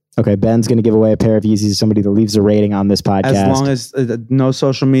too. Okay, Ben's going to give away a pair of Yeezys to somebody that leaves a rating on this podcast. As long as no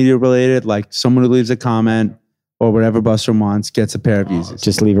social media related, like someone who leaves a comment or whatever Buster wants gets a pair of Yeezys.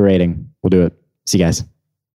 Just leave a rating. We'll do it. See you guys.